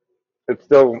it's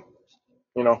still,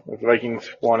 if the Vikings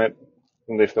won it,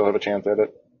 then they still have a chance at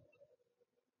it.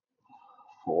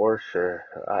 For sure.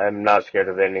 I'm not scared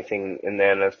of anything in the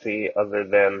NFC other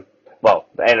than, well,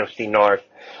 the NFC North,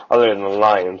 other than the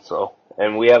Lions, so.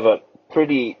 And we have a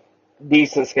pretty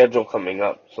decent schedule coming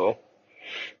up, so.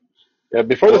 Yeah,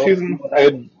 before the We'll see season, what I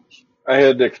happens. had I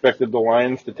had expected the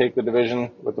Lions to take the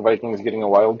division with the Vikings getting a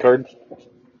wild card,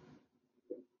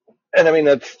 and I mean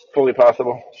that's fully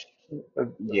possible.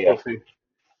 Yeah, We'll see.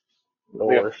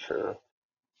 They got for sure.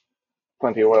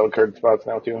 plenty of wild card spots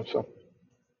now too. So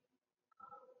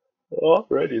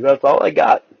Alrighty, that's all I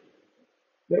got.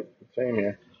 yep, same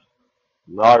here.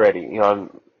 Alrighty, Should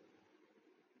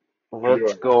do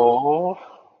let's go.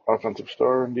 an offensive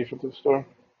star and defensive star.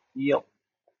 Yep.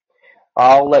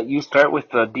 I'll let you start with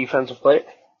the defensive player.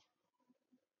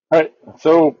 All right.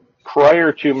 So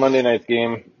prior to Monday night's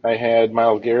game, I had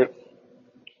Myles Garrett.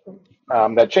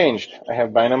 That changed. I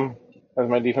have Bynum as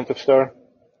my defensive star.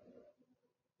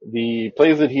 The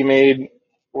plays that he made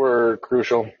were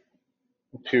crucial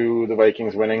to the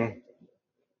Vikings winning.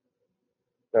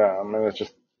 And it's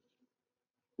just,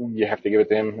 you have to give it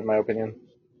to him, in my opinion.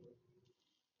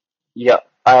 Yep,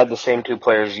 I had the same two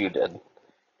players you did.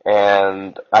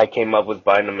 and I came up with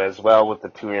Bynum as well with the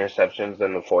 2 interceptions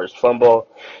and the forced fumble.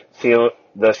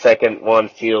 The second one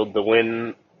sealed the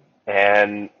win,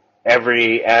 and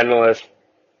every analyst,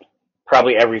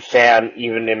 probably every fan,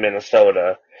 even in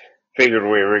Minnesota, figured we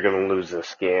were going to lose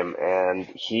this game, and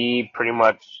he pretty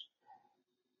much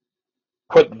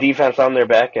put the defense on their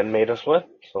back and made us win.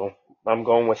 So I'm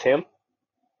going with him.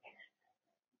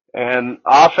 And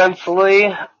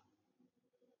offensively,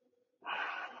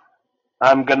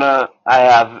 I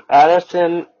have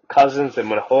Addison, Cousins, and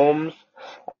Mahomes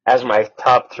as my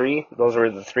top three. Those were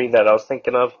the three that I was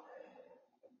thinking of.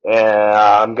 And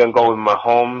I'm gonna go with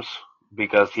Mahomes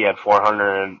because he had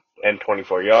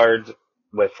 424 yards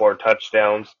with 4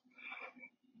 touchdowns.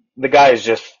 The guy is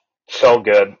just so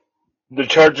good. The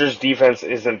Chargers defense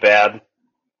isn't bad,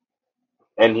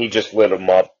 and he just lit them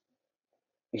up.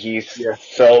 He's Yeah,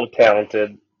 so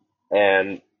talented,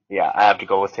 and yeah, I have to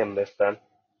go with him this time.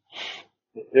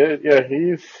 yeah,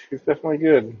 he's definitely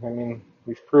good. I mean,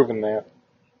 he's proven that.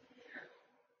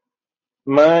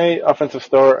 My offensive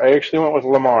star, I actually went with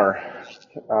Lamar,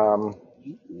 um,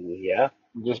 Yeah,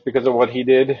 just because of what he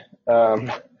did.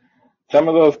 Um, some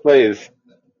of those plays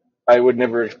I would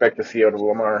never expect to see out of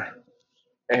Lamar,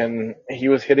 and he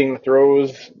was hitting the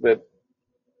throws that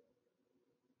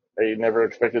I never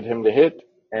expected him to hit,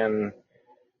 and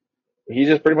he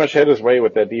just pretty much had his way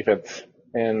with that defense,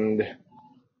 and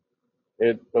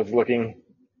it was looking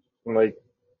like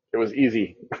it was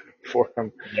easy for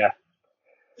him. yeah.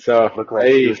 So Looked like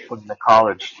he was putting the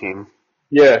college team.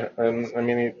 yeah, and I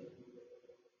mean,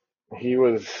 he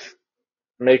was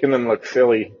making them look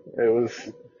silly.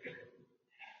 It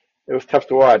was tough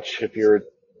to watch if you're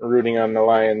rooting on the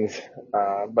Lions,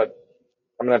 but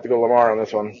I'm gonna have to go Lamar on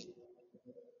this one.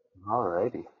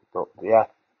 Alrighty. So, yeah,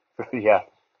 yeah,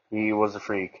 he was a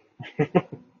freak.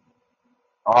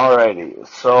 Alrighty,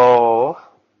 so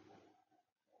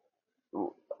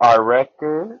our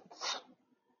records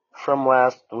from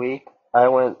last week, I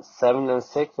went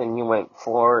 7-6, and you went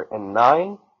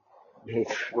 4-9,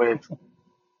 which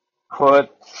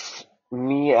puts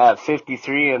me at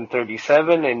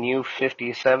 53-37, and you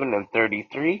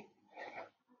 57-33.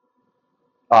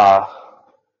 Uh,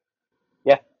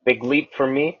 yeah, big leap for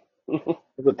me. It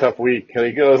was a tough week.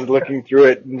 Like, I was looking through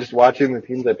it and just watching the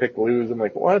teams I picked lose. I'm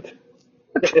like, what?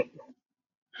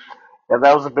 Yeah,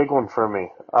 that was a big one for me.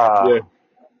 Yeah,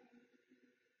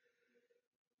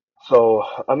 So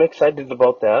I'm excited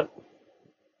about that.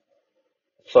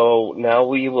 So now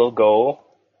we will go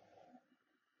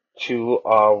to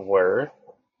our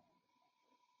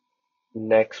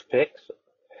next picks.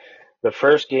 The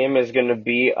first game is going to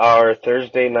be our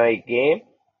Thursday night game,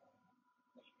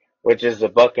 which is the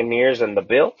Buccaneers and the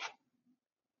Bills.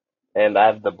 And I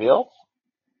have the Bills.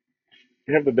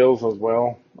 you have the Bills as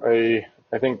well. I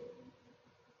think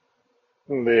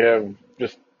they have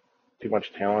just too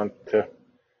much talent to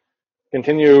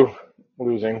continue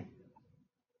losing.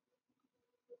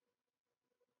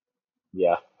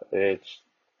 Yeah, it's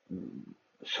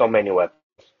so many weapons.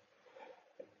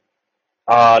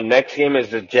 Next game is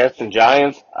the Jets and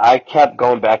Giants. I kept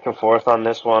going back and forth on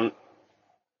this one,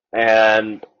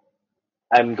 and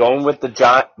I'm going with the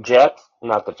Jets,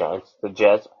 not the Giants, the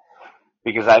Jets,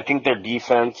 because I think their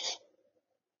defense,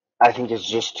 I think is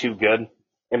just too good,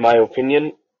 in my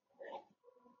opinion.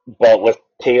 But with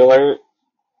Taylor,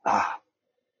 ah,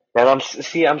 man,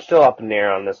 I'm still up in the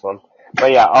air on this one.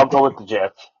 But yeah, I'll go with the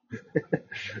Jets.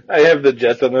 I have the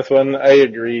Jets on this one. I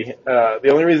agree. The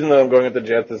only reason that I'm going with the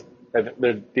Jets is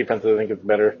their defense, I think, is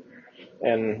better,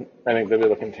 and I think they'll be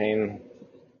able to contain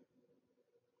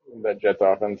that Jets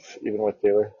offense even with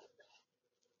Taylor.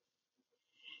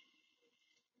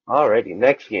 Alrighty,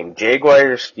 next game,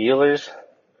 Jaguars Steelers.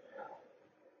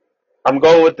 I'm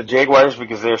going with the Jaguars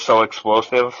because they're so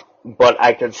explosive, but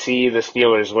I could see the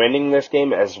Steelers winning this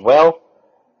game as well,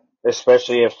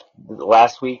 especially if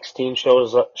last week's team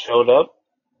showed up.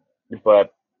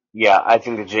 But yeah, I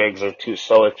think the Jags are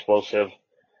so explosive,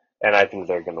 and I think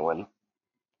they're gonna win.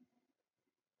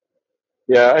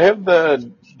 Yeah, I have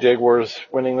the Jaguars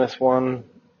winning this one.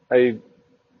 I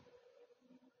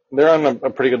They're on a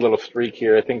pretty good little streak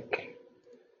here. I think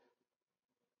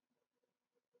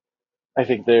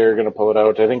they're going to pull it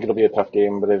out. I think it'll be a tough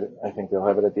game, but I think they'll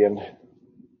have it at the end.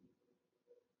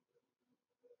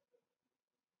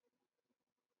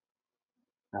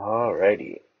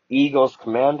 Alrighty, Eagles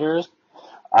Commanders.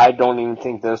 I don't even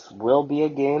think this will be a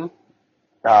game.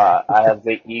 I have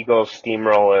the Eagles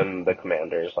steamrolling the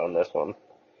Commanders on this one.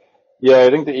 Yeah, I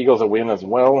think the Eagles will win as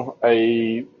well.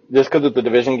 I Just because it's the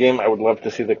division game, I would love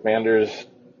to see the Commanders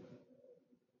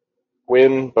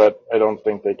win, but I don't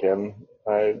think they can.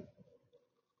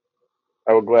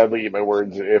 I will gladly eat my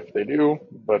words if they do,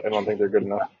 but I don't think they're good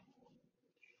enough.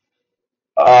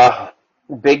 Uh,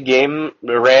 Big game,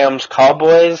 the Rams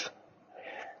Cowboys.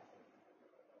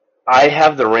 I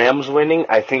have the Rams winning.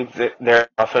 I think that their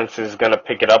offense is going to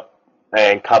pick it up,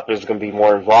 and Cup is going to be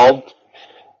more involved.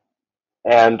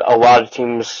 And a lot of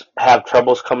teams have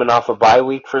troubles coming off a bye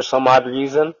week for some odd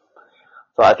reason.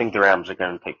 So I think the Rams are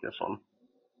going to take this one.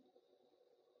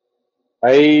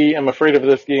 I am afraid of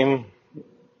this game.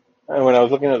 And when I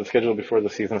was looking at the schedule before the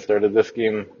season started, this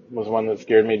game was one that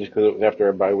scared me just because it was after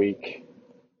a bye week.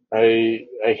 I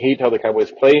hate how the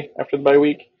Cowboys play after the bye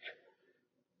week.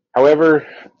 However,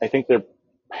 I think their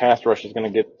pass rush is going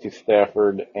to get to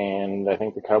Stafford, and I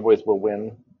think the Cowboys will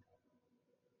win.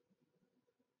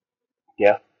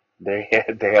 Yeah, they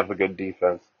they have a good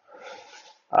defense.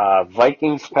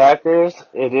 Vikings Packers.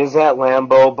 It is at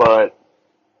Lambeau, but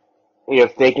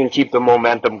if they can keep the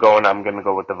momentum going, I'm going to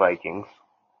go with the Vikings.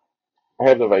 I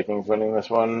have the Vikings winning this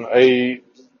one. I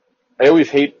always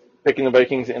hate picking the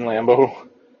Vikings in Lambeau,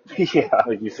 Yeah.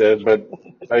 like you said, but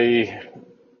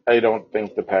I don't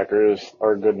think the Packers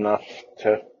are good enough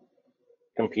to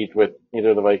compete with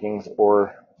either the Vikings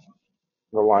or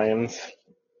the Lions.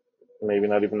 Maybe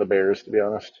not even the Bears, to be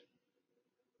honest.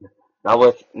 Now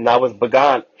with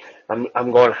Bagant,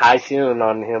 I'm going high ceiling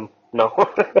on him. No.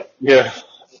 Yeah,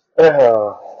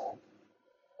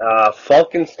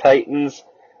 Falcons Titans.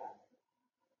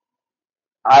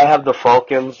 I have the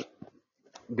Falcons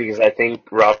because I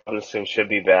think Robinson should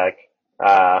be back.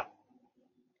 Uh,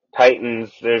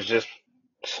 Titans. There's just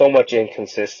so much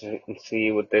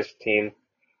inconsistency with this team,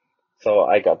 so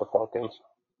I got the Falcons.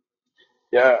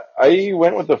 yeah. I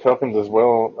went with the Falcons as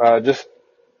well, just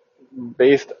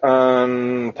based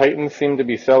on Titans seem to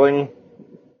be selling,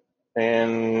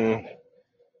 and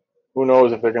who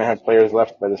knows if they're going to have players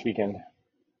left by this weekend.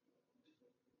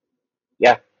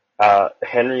 Yeah.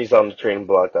 Henry's on the trading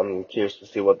block. I'm curious to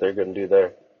see what they're going to do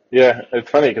there. Yeah, it's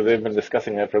funny because they've been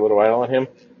discussing that for a little while on him,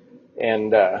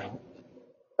 and I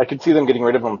could see them getting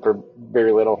rid of him for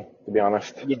very little, to be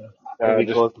honest. Yeah. If he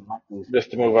Just goes to Vikings.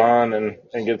 just to move on and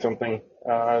get something.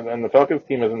 And the Falcons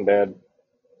team isn't bad.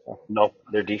 So, No,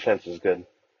 their defense is good.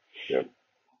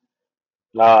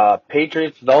 yeah.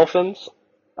 Patriots Dolphins.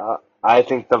 I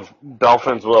think the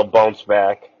Dolphins will bounce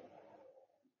back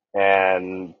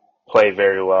and play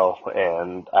very well,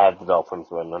 and I have the Dolphins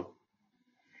winning.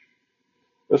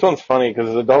 This one's funny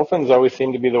because the Dolphins always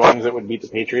seem to be the ones that would beat the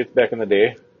Patriots back in the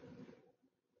day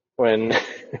when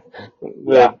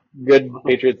Yeah. the good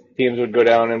Patriots teams would go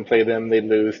down and play them, they'd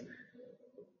lose.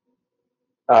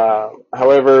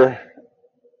 However,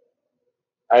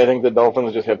 I think the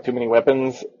Dolphins just have too many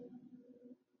weapons.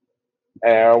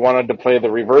 I wanted to play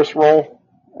the reverse role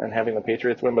and having the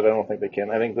Patriots win, but I don't think they can.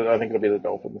 I think it'll be the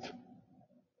Dolphins.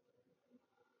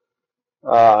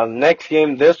 Next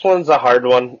game, this one's a hard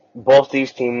one. Both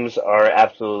these teams are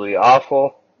absolutely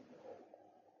awful.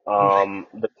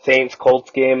 The Saints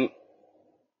Colts game,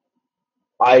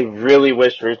 I really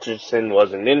wish Richardson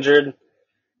wasn't injured.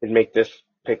 It'd make this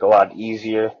pick a lot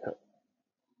easier.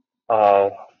 Uh,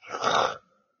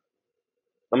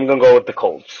 I'm gonna go with the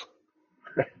Colts.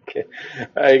 Okay,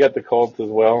 I got the Colts as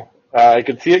well. I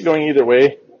could see it going either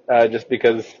way, just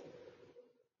because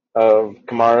of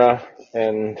Kamara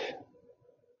and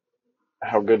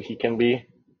how good he can be.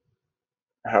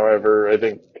 However, I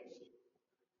think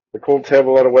the Colts have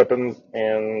a lot of weapons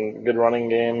and good running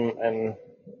game and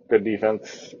good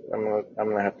defense. I'm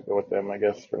gonna have to go with them, I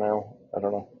guess, for now. I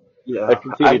don't know. I Yeah,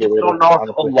 can see it I either just way, don't though, know if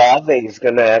honestly. Olave is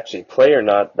gonna actually play or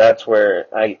not. That's where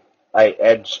I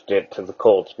edged it to the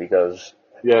Colts because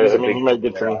Yeah, he's I a mean, big he might part of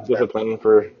get their some offense. discipline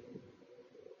for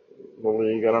the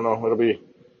league. I don't know. It'll be.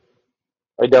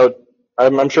 I doubt.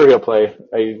 I'm sure he'll play.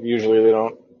 I usually they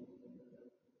don't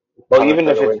Well, punt it even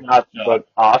right if it's away, not the but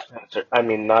offense, I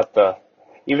mean, not the,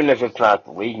 even if it's not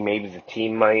the league, maybe the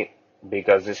team might,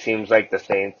 because it seems like the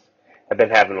Saints have been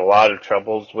having a lot of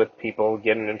troubles with people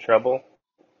getting in trouble.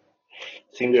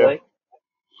 Seems yeah, like,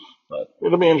 but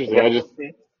it'll be I interesting. guess we'll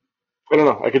see. I don't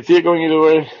know. I could see it going either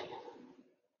way.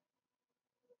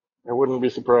 I wouldn't be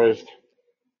surprised.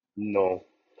 No.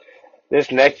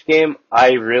 This next game,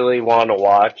 I really want to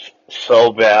watch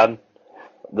so bad.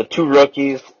 The two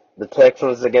rookies, the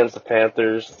Texans against the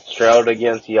Panthers, Stroud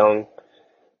against Young.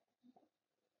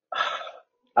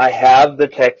 I have the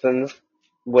Texans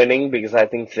winning because I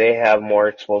think they have more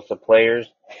explosive players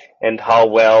and how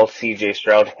well CJ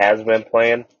Stroud has been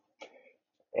playing.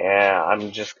 And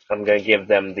I'm gonna give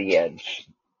them the edge.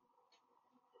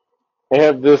 I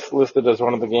have this listed as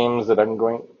one of the games that I'm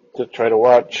going to try to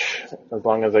watch as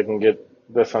long as I can get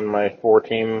this on my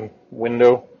 4-team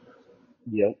window.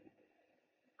 Yep.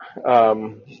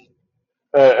 Um,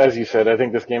 as you said, I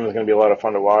think this game is going to be a lot of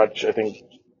fun to watch. I think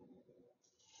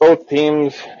both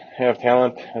teams have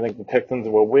talent. I think the Texans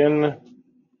will win,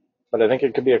 but I think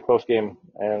it could be a close game,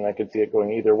 and I could see it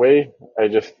going either way.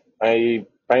 I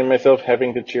find myself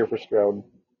having to cheer for Stroud.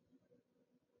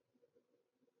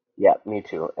 Yeah, me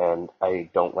too. And I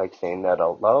don't like saying that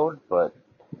out loud, but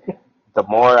the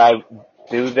more I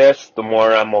do this, the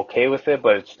more I'm okay with it,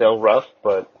 but it's still rough,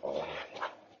 but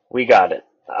we got it.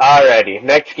 Alrighty,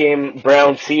 next game,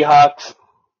 Browns Seahawks.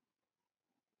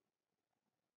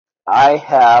 I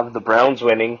have the Browns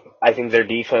winning. I think their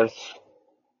defense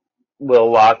will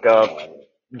lock up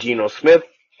Geno Smith.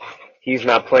 He's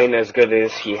not playing as good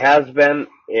as he has been.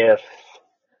 If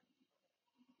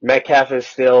Metcalf is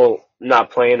still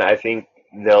not playing, I think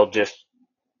they'll just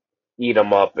eat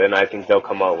him up, and I think they'll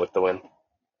come out with the win.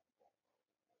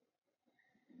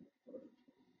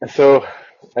 So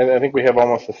I think we have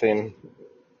almost the same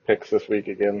picks this week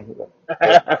again.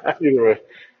 Either way,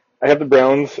 I have the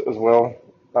Browns as well.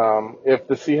 If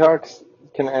the Seahawks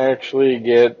can actually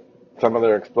get some of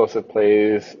their explosive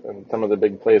plays and some of the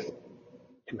big plays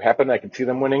to happen, I could see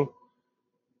them winning.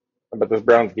 But this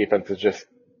Browns defense is just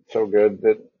so good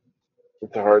that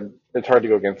it's hard to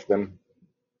go against them.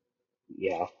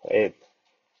 Yeah, it's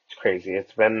crazy.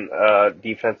 It's been a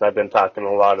defense I've been talking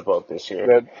a lot about this year.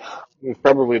 That is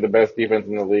probably the best defense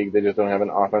in the league. They just don't have an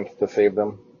offense to save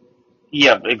them.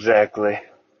 Yep, exactly.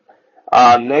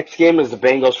 Next game is the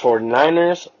Bengals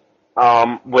 49ers.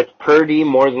 With Purdy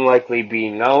more than likely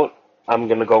being out, I'm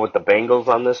going to go with the Bengals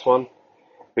on this one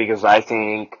because I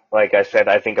think, like I said,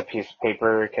 I think a piece of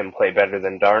paper can play better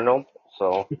than Darnold.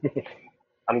 So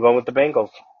I'm going with the Bengals.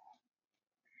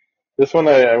 This one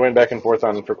I went back and forth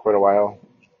on for quite a while.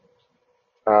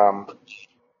 Um,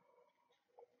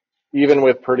 even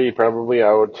with Purdy probably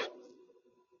out,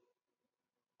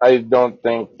 I don't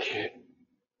think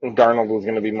Darnold was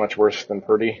going to be much worse than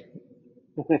Purdy.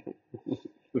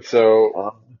 So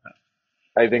Uh,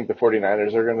 I think the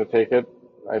 49ers are going to take it.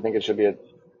 I think it should be a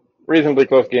reasonably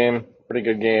close game, pretty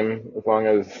good game, as long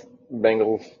as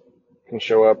Bengals can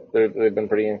show up. They've been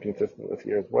pretty inconsistent this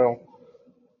year as well.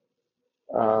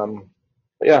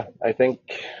 But yeah, I think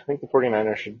the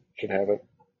 49ers should have it.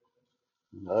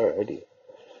 Alrighty.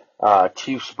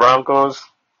 Chiefs Broncos.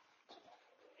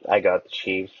 I got the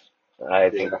Chiefs. I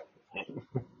think Yeah.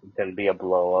 it's going to be a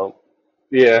blowout.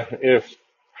 Yeah, if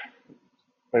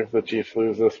the Chiefs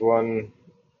lose this one,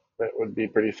 that would be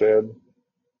pretty sad.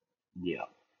 Yeah.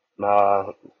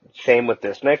 Uh, Same with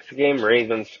this next game,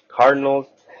 Ravens Cardinals.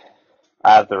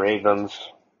 I have the Ravens.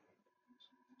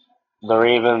 The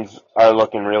Ravens are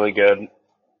looking really good.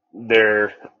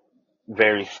 They're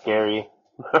very scary.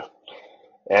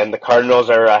 And the Cardinals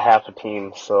are a half a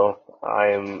team, so I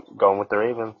am going with the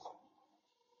Ravens.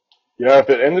 Yeah, if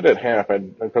it ended at half,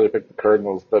 I'd probably pick the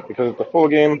Cardinals, but because it's a full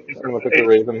game, I'm gonna pick the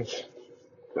Ravens.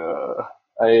 Uh,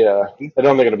 I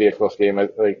don't think it'll be a close game.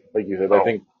 Like you said, I oh,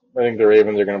 think I think the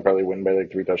Ravens are gonna probably win by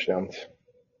like 3 touchdowns.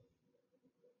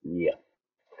 yeah.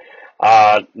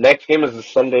 Next game is the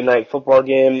Sunday night football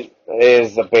game.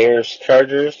 Is the Bears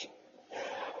Chargers.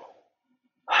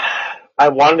 I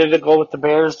wanted to go with the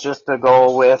Bears just to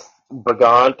go with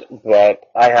Bagant, but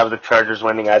I have the Chargers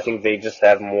winning. I think they just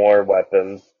have more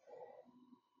weapons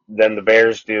than the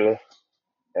Bears do,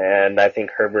 and I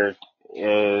think Herbert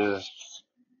is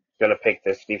going to pick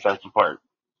this defense apart.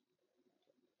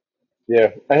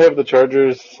 Yeah, I have the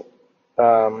Chargers,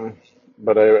 um,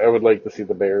 but I would like to see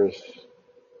the Bears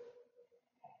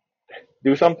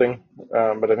do something.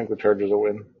 But I think the Chargers will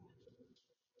win.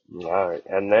 All right,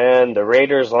 and then the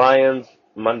Raiders Lions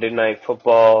Monday Night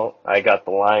Football. I got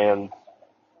the Lions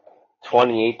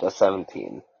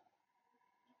 28-17.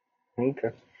 Okay.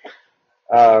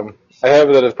 I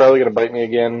have that it's probably gonna bite me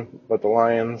again, but the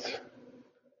Lions.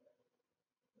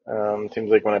 Seems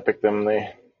like when I pick them,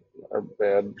 they are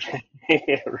bad.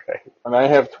 Yeah, right. And I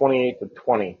have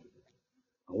 28-20.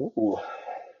 Ooh,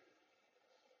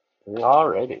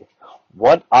 alrighty.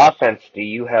 What offense do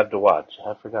you have to watch?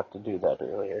 I forgot to do that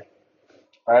earlier.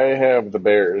 I have the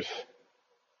Bears.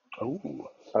 Ooh.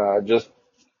 Just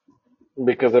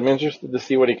because I'm interested to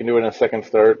see what he can do in a second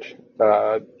start.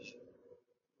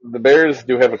 The Bears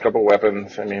do have a couple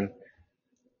weapons. I mean,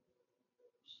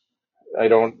 I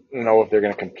don't know if they're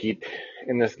going to compete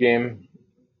in this game,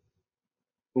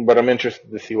 but I'm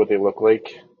interested to see what they look like,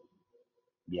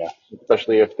 Yeah.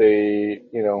 especially if they,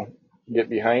 get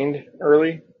behind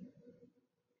early,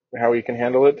 how he can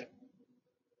handle it.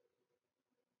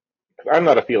 'Cause I'm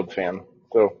not a Fields fan,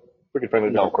 so if we could find a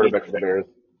No, different quarterback for the Bears,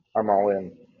 I'm all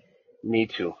in. me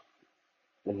too.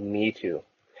 Me too.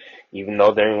 even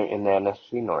though they're in the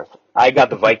NFC North. I got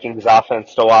the Vikings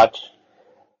offense to watch.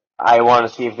 I want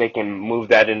to see if they can move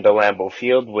that into Lambeau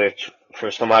Field, which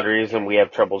for some odd reason we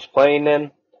have troubles playing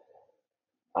in.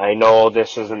 I know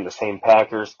this isn't the same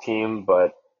Packers team,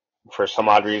 but for some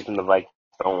odd reason the Vikings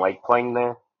don't like playing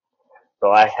there.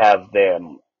 So I have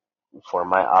them for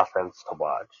my offense to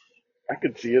watch. I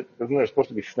could see it. Isn't there supposed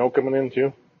to be snow coming in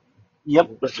too? Yep,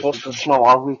 it's This supposed to weekend? snow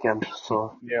all weekend,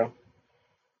 so Yeah.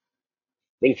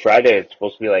 I think Friday it's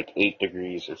supposed to be like 8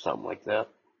 degrees or something like that.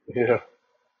 Yeah.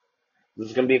 This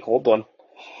is gonna be a cold one.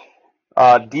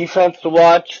 Defense to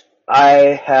watch. I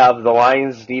have the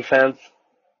Lions defense,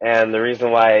 and the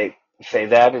reason why I say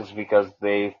that is because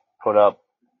they put up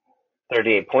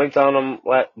 38 points on them.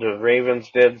 The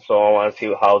Ravens did, so I want to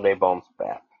see how they bounce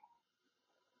back.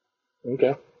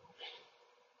 Okay.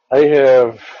 I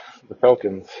have the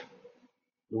Falcons.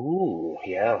 Ooh,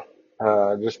 yeah.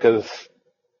 Just because,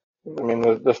 I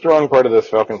mean, the strong part of this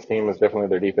Falcons team is definitely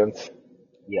their defense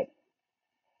Yep.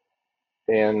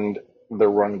 and the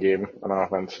run game on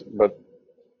offense. But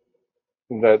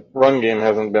that run game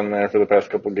hasn't been there for the past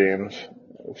couple games.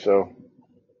 So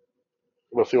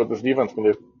we'll see what this defense can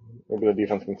do. Maybe the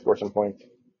defense can score some points.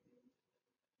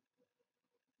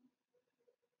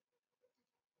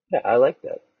 Yeah, I like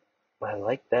that. I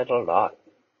like that a lot.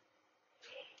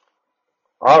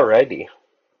 Alrighty.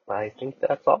 I think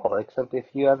that's all, except if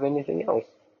you have anything else.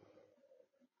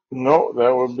 No,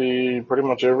 that would be pretty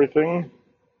much everything.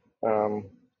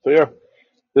 So yeah,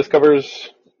 this covers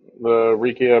the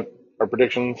recap, our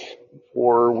predictions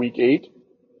for week 8.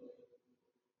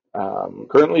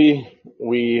 Currently,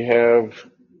 we have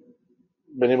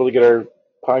been able to get our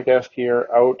podcast here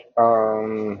out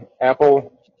on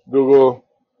Apple, Google,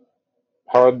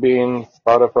 Podbean,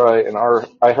 Spotify, and our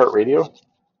iHeartRadio.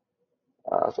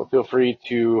 So feel free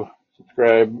to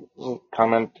subscribe,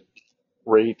 comment,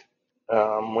 rate.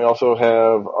 We also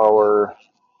have our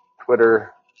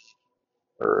Twitter,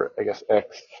 or I guess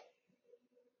X,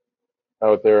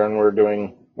 out there, and we're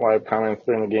doing live comments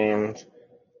during the games.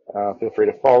 Feel free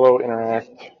to follow, interact.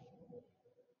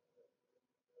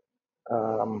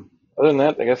 Other than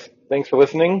that, I guess thanks for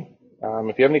listening.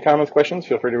 If you have any comments, questions,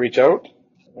 feel free to reach out.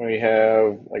 We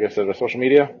have, like I said, our social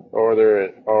media, or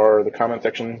there are the comment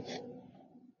sections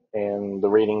and the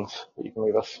ratings that you can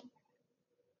leave us.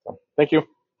 So, thank you.